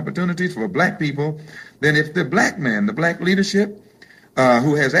educational opportunities for black people, then if the black man, the black leadership,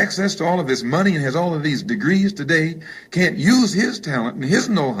 who has access to all of this money and has all of these degrees today, can't use his talent and his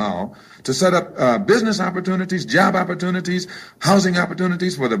know-how to set up business opportunities, job opportunities, housing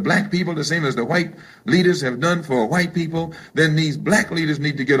opportunities for the black people, the same as the white leaders have done for white people, then these black leaders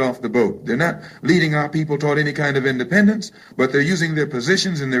need to get off the boat. They're not leading our people toward any kind of independence, but they're using their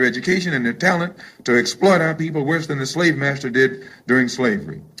positions and their education and their talent to exploit our people worse than the slave master did during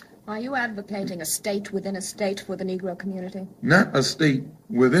slavery. Are you advocating a state within a state for the Negro community? Not a state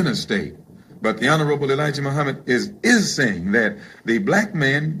within a state. But the Honorable Elijah Muhammad is saying that the black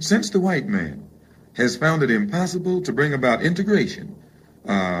man, since the white man, has found it impossible to bring about integration,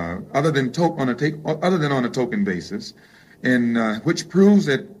 other than on a token basis, and which proves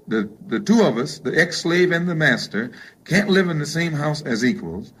that the two of us, the ex-slave and the master, can't live in the same house as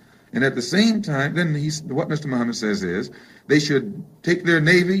equals. And at the same time, then what Mr. Muhammad says is they should take their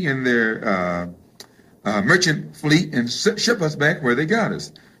navy and their merchant fleet and ship us back where they got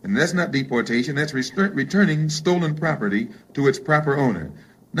us. And that's not deportation, that's returning stolen property to its proper owner.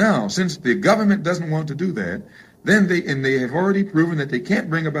 Now, since the government doesn't want to do that, then they have already proven that they can't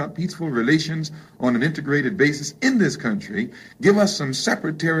bring about peaceful relations on an integrated basis in this country, give us some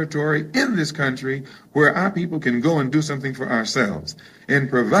separate territory in this country where our people can go and do something for ourselves, and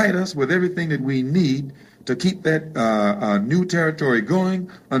provide us with everything that we need to keep that new territory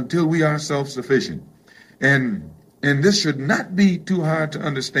going until we are self-sufficient. And this should not be too hard to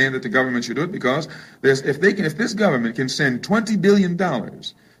understand that the government should do it, because if this government can send $20 billion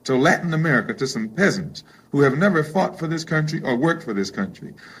to Latin America, to some peasants who have never fought for this country or worked for this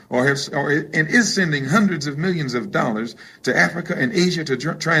country, and is sending hundreds of millions of dollars to Africa and Asia to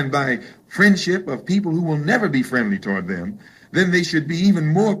try and buy friendship of people who will never be friendly toward them, then they should be even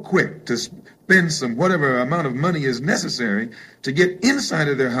more quick to spend some whatever amount of money is necessary to get inside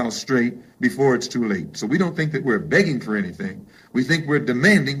of their house straight before it's too late. So we don't think that we're begging for anything. We think we're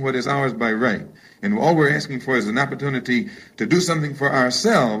demanding what is ours by right. And all we're asking for is an opportunity to do something for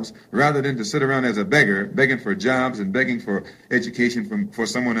ourselves rather than to sit around as a beggar, begging for jobs and begging for education for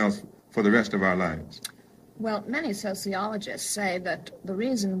someone else for the rest of our lives. Well, many sociologists say that the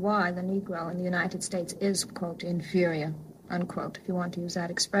reason why the Negro in the United States is, quote, inferior, unquote, if you want to use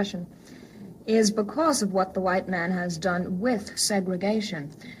that expression, is because of what the white man has done with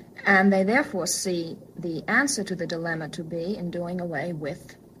segregation. And they therefore see the answer to the dilemma to be in doing away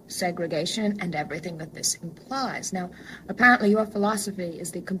with segregation and everything that this implies. Now, apparently your philosophy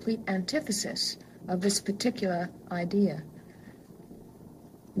is the complete antithesis of this particular idea.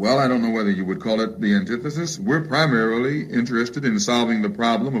 Well, I don't know whether you would call it the antithesis. We're primarily interested in solving the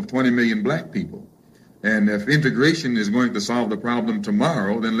problem of 20 million black people. And if integration is going to solve the problem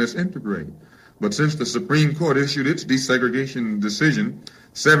tomorrow, then let's integrate. But since the Supreme Court issued its desegregation decision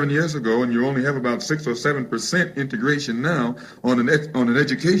 7 years ago, and you only have about 6 or 7% integration now on an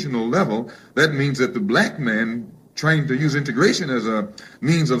educational level, that means that the black man trying to use integration as a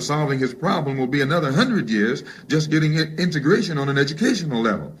means of solving his problem will be another 100 years just getting integration on an educational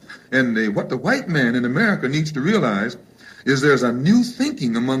level. And what the white man in America needs to realize is there's a new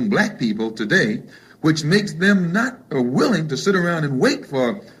thinking among black people today which makes them not willing to sit around and wait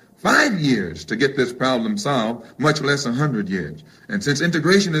for 5 years to get this problem solved, much less 100 years. And since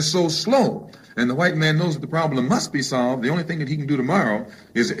integration is so slow, and the white man knows that the problem must be solved, the only thing that he can do tomorrow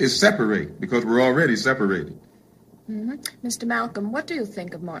is separate, because we're already separated. Mm-hmm. Mr. Malcolm, what do you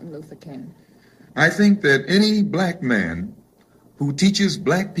think of Martin Luther King? I think that any black man who teaches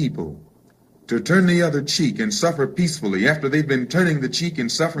black people to turn the other cheek and suffer peacefully after they've been turning the cheek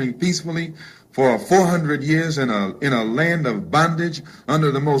and suffering peacefully for 400 years in a land of bondage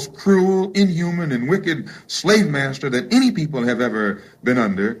under the most cruel, inhuman, and wicked slave master that any people have ever been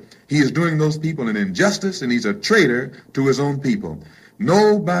under, he is doing those people an injustice, and he's a traitor to his own people.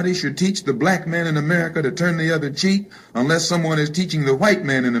 Nobody should teach the black man in America to turn the other cheek unless someone is teaching the white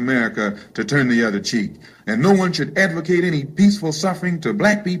man in America to turn the other cheek. And no one should advocate any peaceful suffering to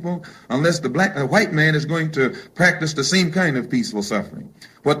black people unless the white man is going to practice the same kind of peaceful suffering.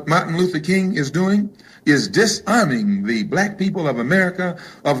 What Martin Luther King is doing is disarming the black people of America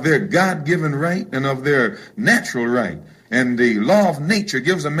of their God-given right and of their natural right. And the law of nature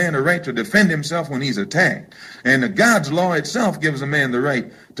gives a man a right to defend himself when he's attacked. And God's law itself gives a man the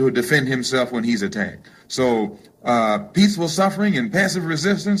right to defend himself when he's attacked. So peaceful suffering and passive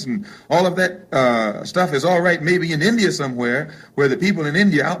resistance and all of that stuff is all right maybe in India somewhere, where the people in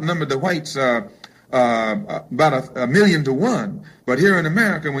India outnumber the whites about a million to one. But here in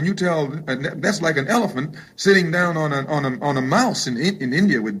America, when you tell, that's like an elephant sitting down on a mouse in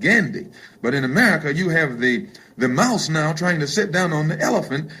India with Gandhi. But in America, you have the mouse now trying to sit down on the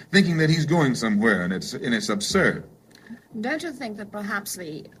elephant, thinking that he's going somewhere, and it's absurd. Don't you think that perhaps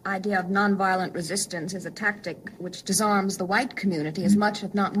the idea of nonviolent resistance is a tactic which disarms the white community as much,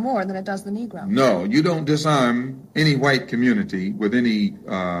 if not more, than it does the Negro? No, you don't disarm any white community with any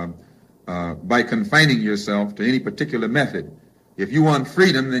by confining yourself to any particular method. If you want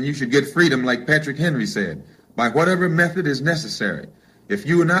freedom, then you should get freedom, like Patrick Henry said, by whatever method is necessary. If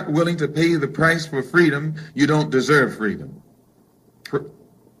you are not willing to pay the price for freedom, you don't deserve freedom. Oh,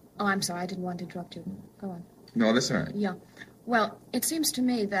 I'm sorry, I didn't want to interrupt you. Go on. No, that's all right. Yeah. Well, it seems to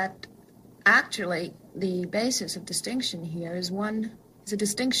me that actually the basis of distinction here is a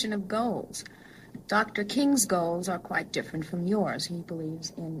distinction of goals. Dr. King's goals are quite different from yours. He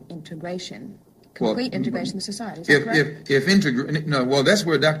believes in integration, complete integration of society. Is that correct? Well, that's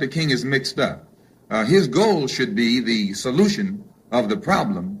where Dr. King is mixed up. His goal should be the solution of the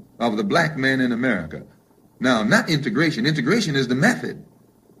problem of the black man in America. Now, not integration. Integration is the method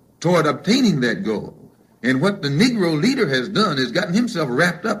toward obtaining that goal. And what the Negro leader has done is gotten himself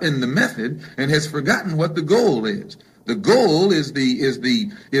wrapped up in the method and has forgotten what the goal is. The goal is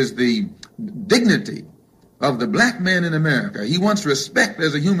the dignity of the black man in America. He wants respect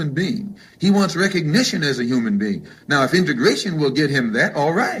as a human being. He wants recognition as a human being. Now, if integration will get him that,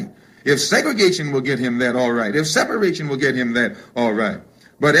 all right. If segregation will get him that, all right. If separation will get him that, all right.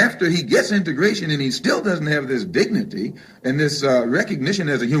 But after he gets integration and he still doesn't have this dignity and this recognition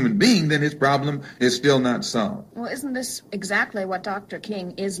as a human being, then his problem is still not solved. Well, isn't this exactly what Dr.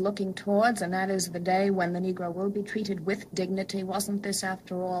 King is looking towards, and that is the day when the Negro will be treated with dignity? Wasn't this,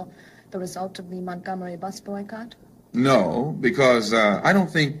 after all, the result of the Montgomery bus boycott? No, because I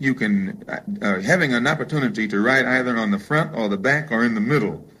don't think you can, having an opportunity to ride either on the front or the back or in the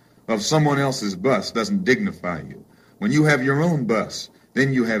middle of someone else's bus doesn't dignify you. When you have your own bus,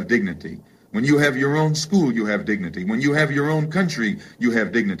 then you have dignity. When you have your own school, you have dignity. When you have your own country, you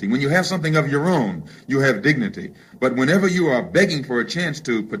have dignity. When you have something of your own, you have dignity. But whenever you are begging for a chance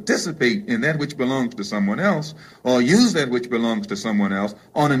to participate in that which belongs to someone else, or use that which belongs to someone else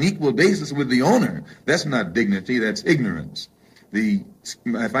on an equal basis with the owner, that's not dignity, that's ignorance.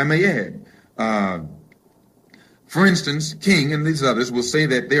 If I may add, for instance, King and these others will say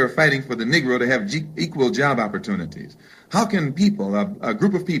that they are fighting for the Negro to have equal job opportunities. How can people, a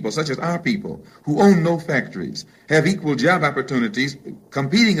group of people such as our people, who own no factories, have equal job opportunities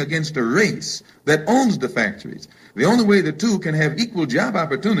competing against a race that owns the factories? The only way the two can have equal job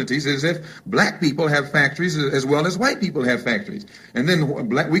opportunities is if black people have factories as well as white people have factories. And then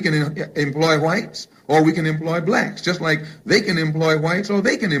we can employ whites or we can employ blacks, just like they can employ whites or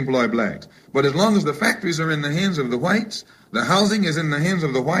they can employ blacks. But as long as the factories are in the hands of the whites, the housing is in the hands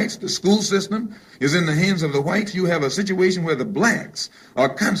of the whites, the school system is in the hands of the whites, you have a situation where the blacks are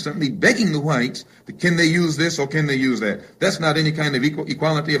constantly begging the whites, can they use this or can they use that? That's not any kind of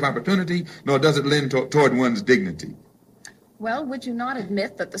equality of opportunity, nor does it lend toward one's dignity. Well, would you not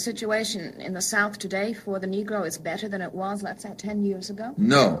admit that the situation in the South today for the Negro is better than it was, let's say, 10 years ago?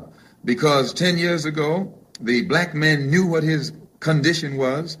 No, because 10 years ago, the black man knew what his condition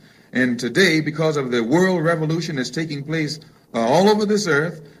was. And today, because of the world revolution that's taking place all over this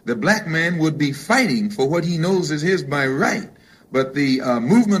earth, the black man would be fighting for what he knows is his by right. But the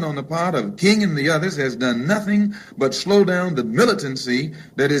movement on the part of King and the others has done nothing but slow down the militancy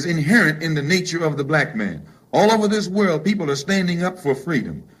that is inherent in the nature of the black man. All over this world, people are standing up for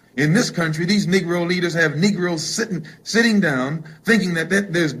freedom. In this country, these Negro leaders have Negroes sitting down, thinking that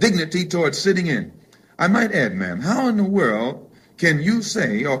there's dignity towards sitting in. I might add, ma'am, how in the world can you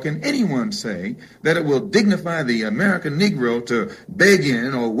say, or can anyone say, that it will dignify the American Negro to beg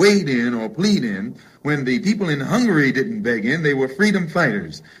in or wade in or plead in when the people in Hungary didn't beg in? They were freedom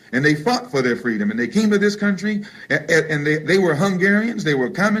fighters, and they fought for their freedom, and they came to this country, and they were Hungarians, they were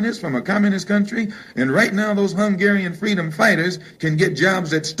communists from a communist country, and right now those Hungarian freedom fighters can get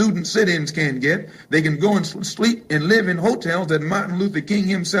jobs that student sit-ins can't get. They can go and sleep and live in hotels that Martin Luther King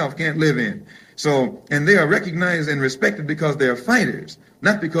himself can't live in. So, and they are recognized and respected because they're fighters,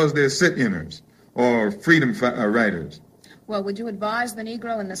 not because they're sit-inners or freedom writers. Well, would you advise the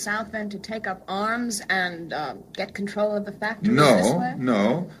Negro in the South then to take up arms and get control of the factories this way?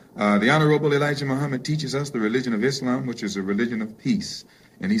 No. The Honorable Elijah Muhammad teaches us the religion of Islam, which is a religion of peace.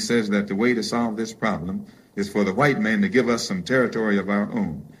 And he says that the way to solve this problem is for the white man to give us some territory of our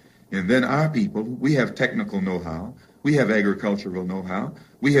own. And then our people, we have technical know-how, we have agricultural know-how,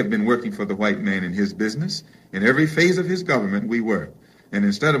 we have been working for the white man in his business. In every phase of his government, we work. And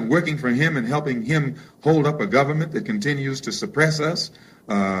instead of working for him and helping him hold up a government that continues to suppress us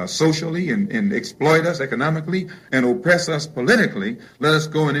socially and exploit us economically and oppress us politically, let us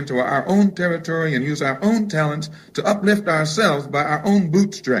go into our own territory and use our own talents to uplift ourselves by our own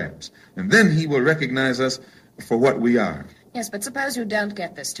bootstraps. And then he will recognize us for what we are. Yes, but suppose you don't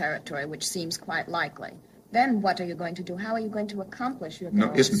get this territory, which seems quite likely. Then what are you going to do? How are you going to accomplish your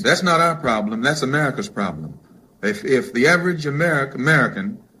goals? No, that's not our problem. That's America's problem. If the average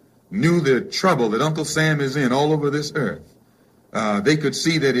American knew the trouble that Uncle Sam is in all over this earth, they could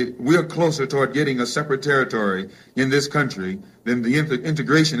see that we're closer toward getting a separate territory in this country than the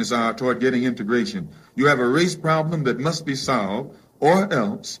integrationists are toward getting integration. You have a race problem that must be solved, or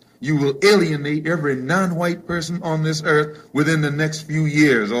else you will alienate every non-white person on this earth within the next few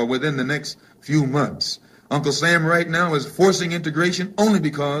years or within the next few months. Uncle Sam right now is forcing integration only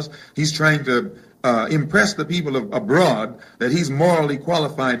because he's trying to impress the people abroad that he's morally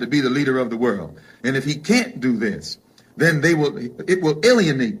qualified to be the leader of the world. And if he can't do this, then it will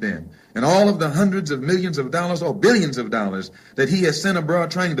alienate them. And all of the hundreds of millions of dollars or billions of dollars that he has sent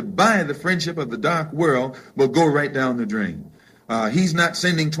abroad trying to buy the friendship of the dark world will go right down the drain. He's not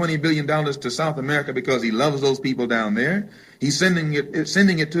sending $20 billion to South America because he loves those people down there. He's sending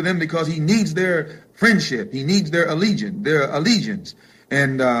it to them because he needs their friendship. He needs their allegiance.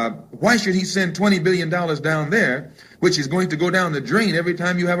 And why should he send $20 billion down there, which is going to go down the drain every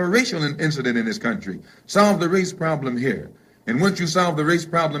time you have a racial incident in this country? Solve the race problem here. And once you solve the race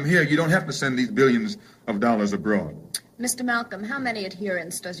problem here, you don't have to send these billions of dollars abroad. Mr. Malcolm, how many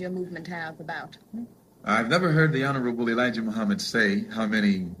adherents does your movement have about? I've never heard the Honorable Elijah Muhammad say how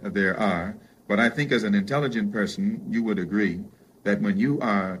many there are, but I think as an intelligent person, you would agree that when you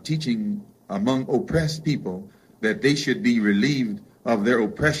are teaching among oppressed people that they should be relieved of their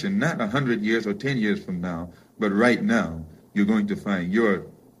oppression, not 100 years or 10 years from now, but right now, you're going to find your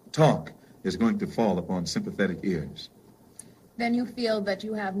talk is going to fall upon sympathetic ears. Then you feel that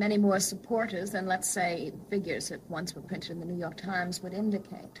you have many more supporters than, let's say, figures that once were printed in the New York Times would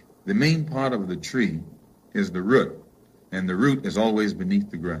indicate. The main part of the tree is the root, and the root is always beneath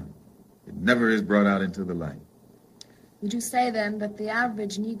the ground. It never is brought out into the light. Would you say then that the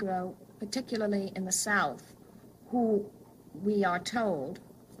average Negro, particularly in the South, who we are told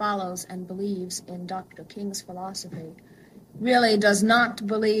follows and believes in Dr. King's philosophy, really does not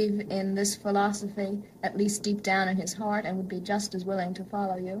believe in this philosophy, at least deep down in his heart, and would be just as willing to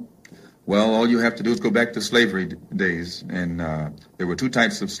follow you? Well, all you have to do is go back to slavery days, and there were two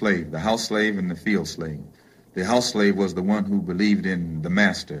types of slave, the house slave and the field slave. The house slave was the one who believed in the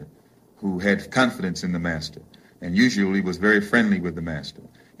master, who had confidence in the master, and usually was very friendly with the master.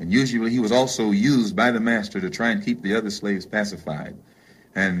 And usually he was also used by the master to try and keep the other slaves pacified.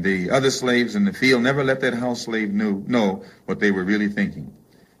 And the other slaves in the field never let that house slave know what they were really thinking.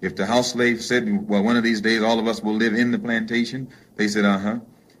 If the house slave said, well, one of these days all of us will live in the plantation, they said, uh-huh.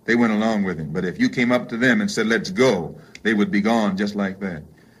 They went along with him. But if you came up to them and said, let's go, they would be gone just like that.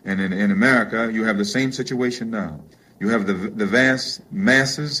 And in America, you have the same situation now. You have the vast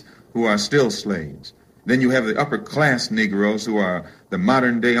masses who are still slaves. Then you have the upper class Negroes who are the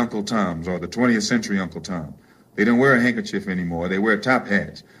modern day Uncle Toms or the 20th century Uncle Tom. They don't wear a handkerchief anymore. They wear top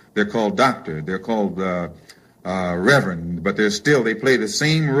hats. They're called doctor. They're called reverend. But they play the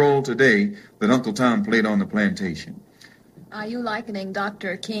same role today that Uncle Tom played on the plantation. Are you likening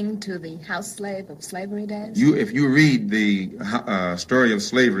Dr. King to the house slave of slavery days? If you read the story of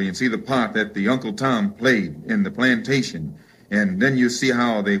slavery and see the part that the Uncle Tom played in the plantation, and then you see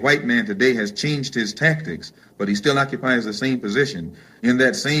how the white man today has changed his tactics, but he still occupies the same position. In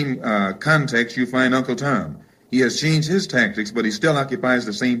that same context, you find Uncle Tom. He has changed his tactics, but he still occupies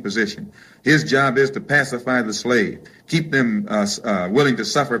the same position. His job is to pacify the slave, keep them willing to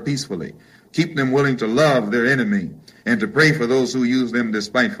suffer peacefully, keep them willing to love their enemy, and to pray for those who use them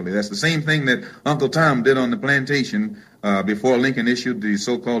despitefully. That's the same thing that Uncle Tom did on the plantation before Lincoln issued the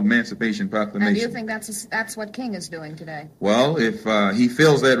so-called Emancipation Proclamation. And do you think that's what King is doing today? Well, if he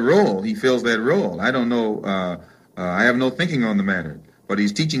fills that role, he fills that role. I don't know. I have no thinking on the matter. But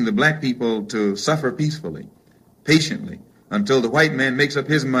he's teaching the black people to suffer peacefully, patiently, until the white man makes up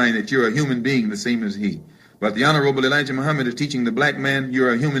his mind that you're a human being the same as he. But the Honorable Elijah Muhammad is teaching the black man,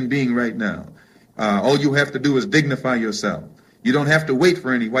 you're a human being right now. All you have to do is dignify yourself. You don't have to wait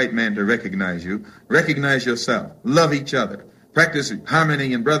for any white man to recognize you. Recognize yourself. Love each other. Practice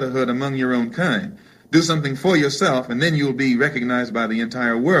harmony and brotherhood among your own kind. Do something for yourself, and then you'll be recognized by the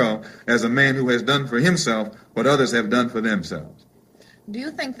entire world as a man who has done for himself what others have done for themselves. Do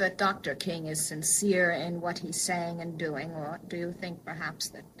you think that Dr. King is sincere in what he's saying and doing, or do you think perhaps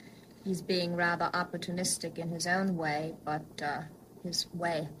that he's being rather opportunistic in his own way, but his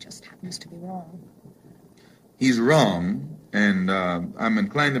way just happens to be wrong? He's wrong, and I'm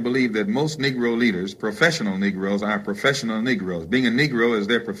inclined to believe that most Negro leaders, professional Negroes, are professional Negroes. Being a Negro is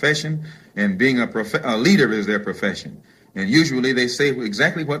their profession, and being a leader is their profession. And usually they say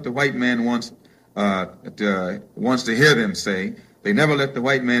exactly what the white man wants to hear them say. They never let the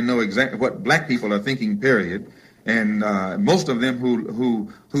white man know exactly what black people are thinking, period. And most of them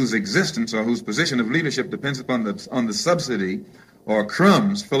whose existence or whose position of leadership depends upon the subsidy or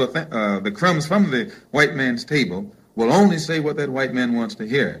crumbs, the crumbs from the white man's table, will only say what that white man wants to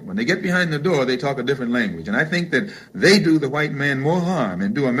hear. When they get behind the door, they talk a different language. And I think that they do the white man more harm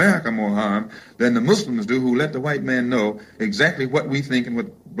and do America more harm than the Muslims do, who let the white man know exactly what we think and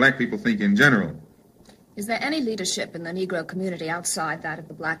what black people think in general. Is there any leadership in the Negro community outside that of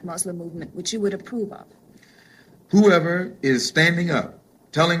the Black Muslim movement which you would approve of? Whoever is standing up,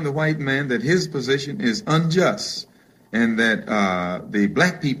 telling the white man that his position is unjust, and that the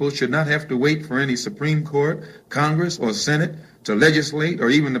black people should not have to wait for any Supreme Court, Congress, or Senate to legislate, or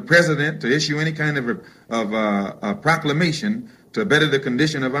even the president to issue any kind of a proclamation to better the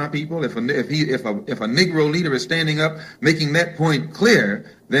condition of our people. If a Negro leader is standing up making that point clear,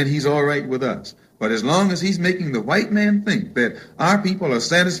 then he's all right with us. But as long as he's making the white man think that our people are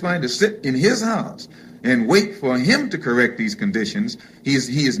satisfied to sit in his house and wait for him to correct these conditions, he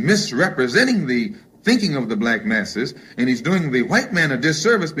is misrepresenting the thinking of the black masses, and he's doing the white man a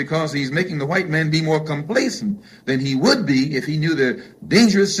disservice because he's making the white man be more complacent than he would be if he knew the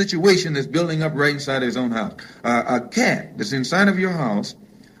dangerous situation that's building up right inside his own house. A cat that's inside of your house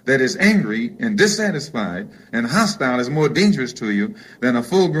that is angry and dissatisfied and hostile is more dangerous to you than a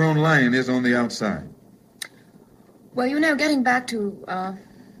full-grown lion is on the outside. Well, you know, getting back to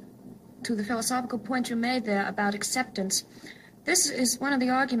the philosophical point you made there about acceptance, this is one of the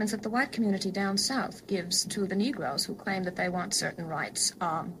arguments that the white community down south gives to the Negroes who claim that they want certain rights,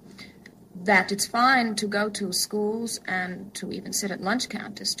 that it's fine to go to schools and to even sit at lunch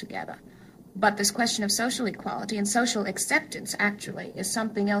counters together. But this question of social equality and social acceptance, actually, is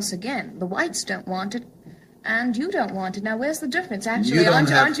something else again. The whites don't want it, and you don't want it. Now, where's the difference? Actually,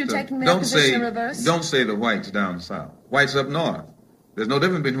 aren't you taking their position in reverse? Don't say the whites down south. Whites up north. There's no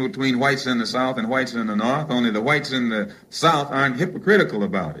difference between whites in the South and whites in the North, only the whites in the South aren't hypocritical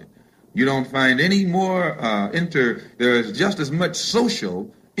about it. You don't find any more there is just as much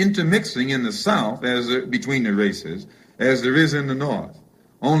social intermixing in the South as between the races as there is in the North.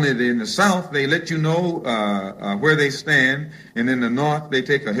 Only in the South they let you know where they stand, and in the North they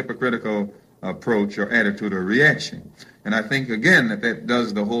take a hypocritical approach or attitude or reaction. And I think, again, that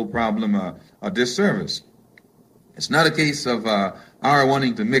does the whole problem a disservice. It's not a case of our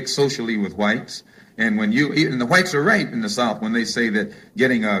wanting to mix socially with whites. And the whites are right in the South when they say that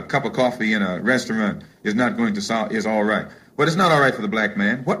getting a cup of coffee in a restaurant is all right. But it's not all right for the black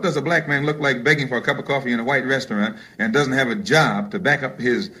man. What does a black man look like begging for a cup of coffee in a white restaurant and doesn't have a job to back up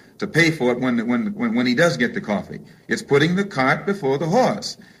to pay for it when he does get the coffee? It's putting the cart before the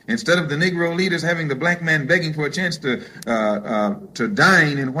horse. Instead of the Negro leaders having the black man begging for a chance to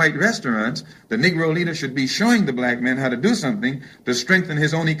dine in white restaurants, the Negro leader should be showing the black man how to do something to strengthen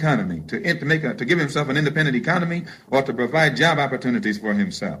his own economy, to give himself an independent economy, or to provide job opportunities for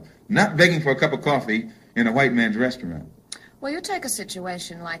himself. Not begging for a cup of coffee in a white man's restaurant. Well, you take a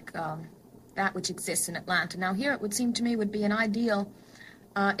situation like that which exists in Atlanta. Now, here it would seem to me would be an ideal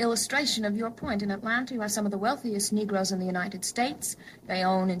illustration of your point. In Atlanta, you have some of the wealthiest Negroes in the United States. They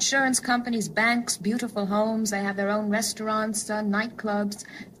own insurance companies, banks, beautiful homes. They have their own restaurants, nightclubs.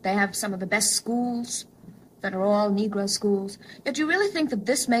 They have some of the best schools. that are all Negro schools. Yet do you really think that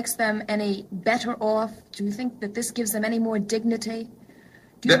this makes them any better off? Do you think that this gives them any more dignity?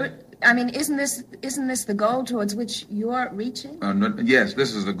 Isn't this the goal towards which you're reaching? Yes,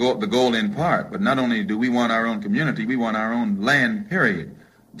 this is the goal in part. But not only do we want our own community, we want our own land, period.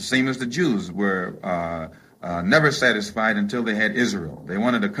 The same as the Jews were never satisfied until they had Israel. They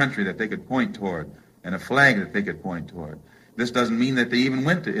wanted a country that they could point toward and a flag that they could point toward. This doesn't mean that they even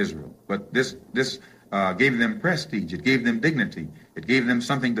went to Israel, but this gave them prestige. It gave them dignity. It gave them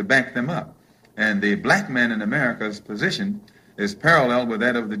something to back them up. And the black man in America's position is parallel with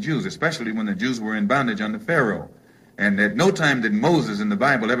that of the Jews, especially when the Jews were in bondage under Pharaoh. And at no time did Moses in the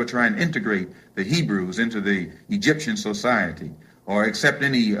Bible ever try and integrate the Hebrews into the Egyptian society or accept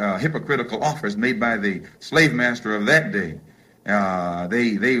any hypocritical offers made by the slave master of that day.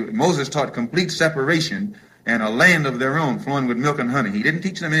 Moses taught complete separation and a land of their own flowing with milk and honey. He didn't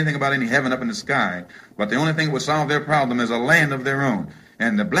teach them anything about any heaven up in the sky, but the only thing that would solve their problem is a land of their own.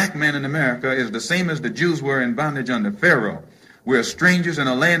 And the black man in America is the same as the Jews were in bondage under Pharaoh. We're strangers in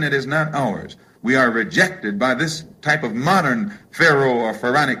a land that is not ours. We are rejected by this type of modern Pharaoh or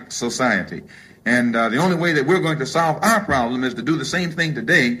Pharaonic society. And the only way that we're going to solve our problem is to do the same thing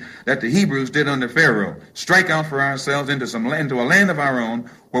today that the Hebrews did under Pharaoh. Strike out for ourselves into a land of our own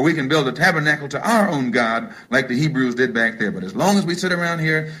where we can build a tabernacle to our own God like the Hebrews did back there. But as long as we sit around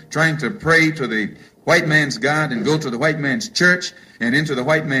here trying to pray to the white man's God and go to the white man's church and into the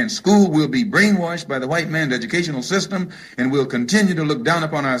white man's school, we'll be brainwashed by the white man's educational system, and we'll continue to look down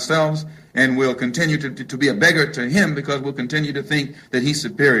upon ourselves, and we'll continue to be a beggar to him because we'll continue to think that he's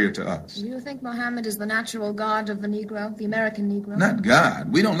superior to us. Do you think Muhammad is the natural God of the Negro, the American Negro? Not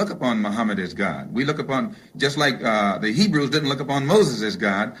God. We don't look upon Muhammad as God. We look upon, just like the Hebrews didn't look upon Moses as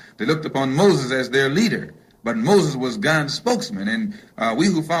God, they looked upon Moses as their leader. But Moses was God's spokesman, and we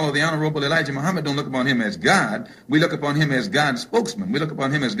who follow the Honorable Elijah Muhammad don't look upon him as God. We look upon him as God's spokesman. We look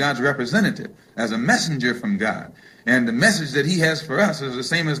upon him as God's representative, as a messenger from God. And the message that he has for us is the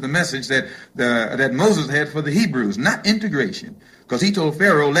same as the message that Moses had for the Hebrews, not integration. Because he told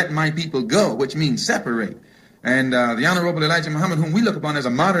Pharaoh, let my people go, which means separate. And the Honorable Elijah Muhammad, whom we look upon as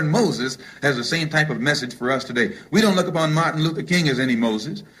a modern Moses, has the same type of message for us today. We don't look upon Martin Luther King as any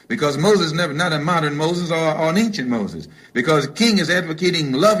Moses, because Moses not a modern Moses or an ancient Moses. Because King is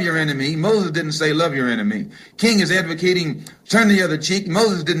advocating love your enemy. Moses didn't say love your enemy. King is advocating turn the other cheek.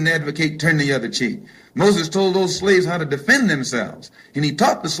 Moses didn't advocate turn the other cheek. Moses told those slaves how to defend themselves, and he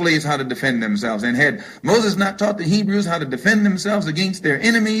taught the slaves how to defend themselves. And had Moses not taught the Hebrews how to defend themselves against their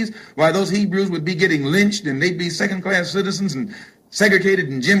enemies, why those Hebrews would be getting lynched and they'd be second-class citizens and segregated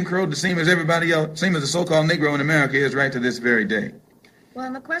and Jim Crowed the same as everybody else, same as the so-called Negro in America is right to this very day. Well,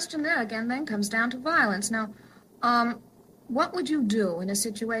 and the question there again then comes down to violence. Now, what would you do in a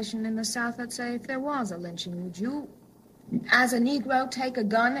situation in the South, let's say, if there was a lynching? Would you, as a Negro, take a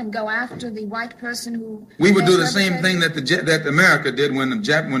gun and go after the white person who... We would do the same thing that America did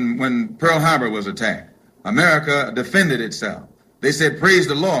when Pearl Harbor was attacked. America defended itself. They said, praise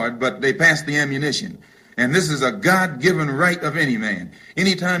the Lord, but they passed the ammunition. And this is a God-given right of any man.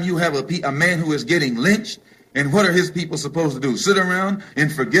 Anytime you have a man who is getting lynched, and what are his people supposed to do? Sit around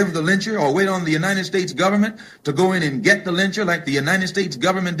and forgive the lyncher, or wait on the United States government to go in and get the lyncher like the United States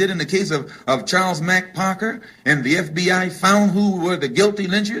government did in the case of Charles Mack Parker, and the FBI found who were the guilty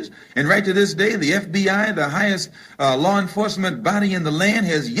lynchers? And right to this day, the FBI, the highest law enforcement body in the land,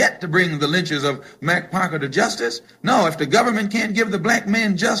 has yet to bring the lynchers of Mack Parker to justice. No, if the government can't give the black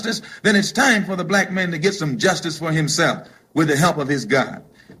man justice, then it's time for the black man to get some justice for himself with the help of his God.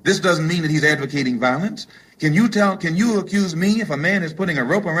 This doesn't mean that he's advocating violence. Can you accuse me if a man is putting a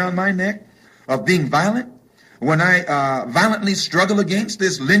rope around my neck of being violent? When I violently struggle against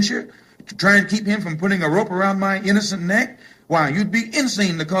this lyncher to try and keep him from putting a rope around my innocent neck? Why, you'd be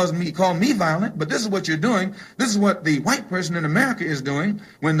insane to call me violent, but this is what you're doing. This is what the white person in America is doing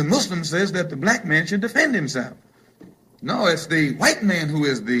when the Muslim says that the black man should defend himself. No, it's the white man who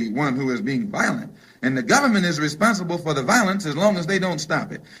is the one who is being violent. And the government is responsible for the violence as long as they don't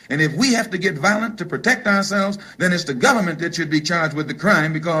stop it. And if we have to get violent to protect ourselves, then it's the government that should be charged with the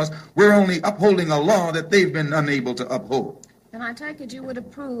crime because we're only upholding a law that they've been unable to uphold. And I take it you would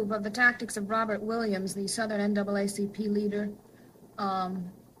approve of the tactics of Robert Williams, the Southern NAACP leader,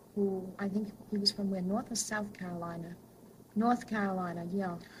 who I think he was from where, North or South Carolina? North Carolina,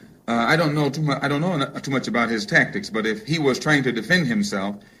 yeah. I don't know too much about his tactics, but if he was trying to defend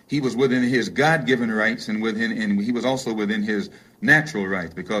himself, he was within his God-given rights, and he was also within his natural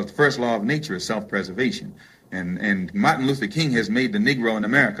rights, because the first law of nature is self-preservation. And Martin Luther King has made the Negro in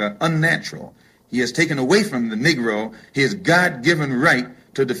America unnatural. He has taken away from the Negro his God-given right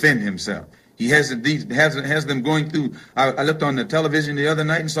to defend himself. He has them going through. I looked on the television the other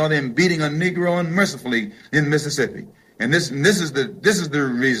night and saw them beating a Negro unmercifully in Mississippi. And this is the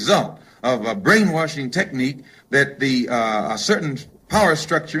result of a brainwashing technique that a certain power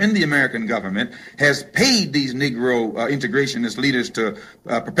structure in the American government has paid these Negro integrationist leaders to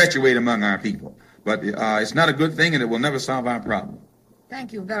perpetuate among our people. But it's not a good thing, and it will never solve our problem.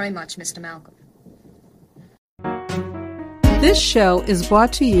 Thank you very much, Mr. Malcolm. This show is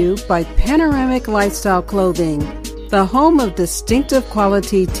brought to you by Panoramic Lifestyle Clothing, the home of distinctive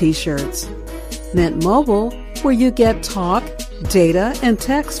quality T-shirts. Mint Mobile, where you get talk, data, and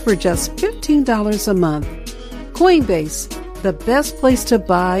text for just $15 a month. Coinbase, the best place to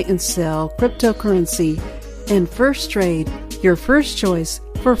buy and sell cryptocurrency. And First Trade, your first choice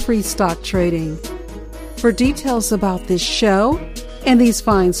for free stock trading. For details about this show and these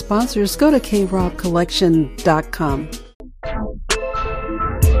fine sponsors, go to krobcollection.com.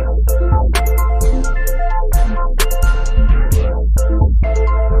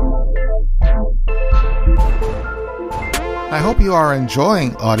 I hope you are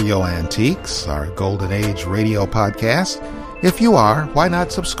enjoying Audio Antiques, our Golden Age radio podcast. If you are, why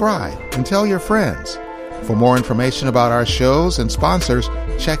not subscribe and tell your friends? For more information about our shows and sponsors,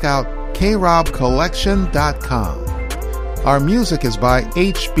 check out krobcollection.com. Our music is by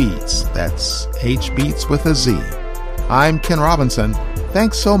H Beats. That's H Beats with a Z. I'm Ken Robinson.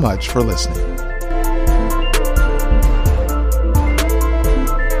 Thanks so much for listening.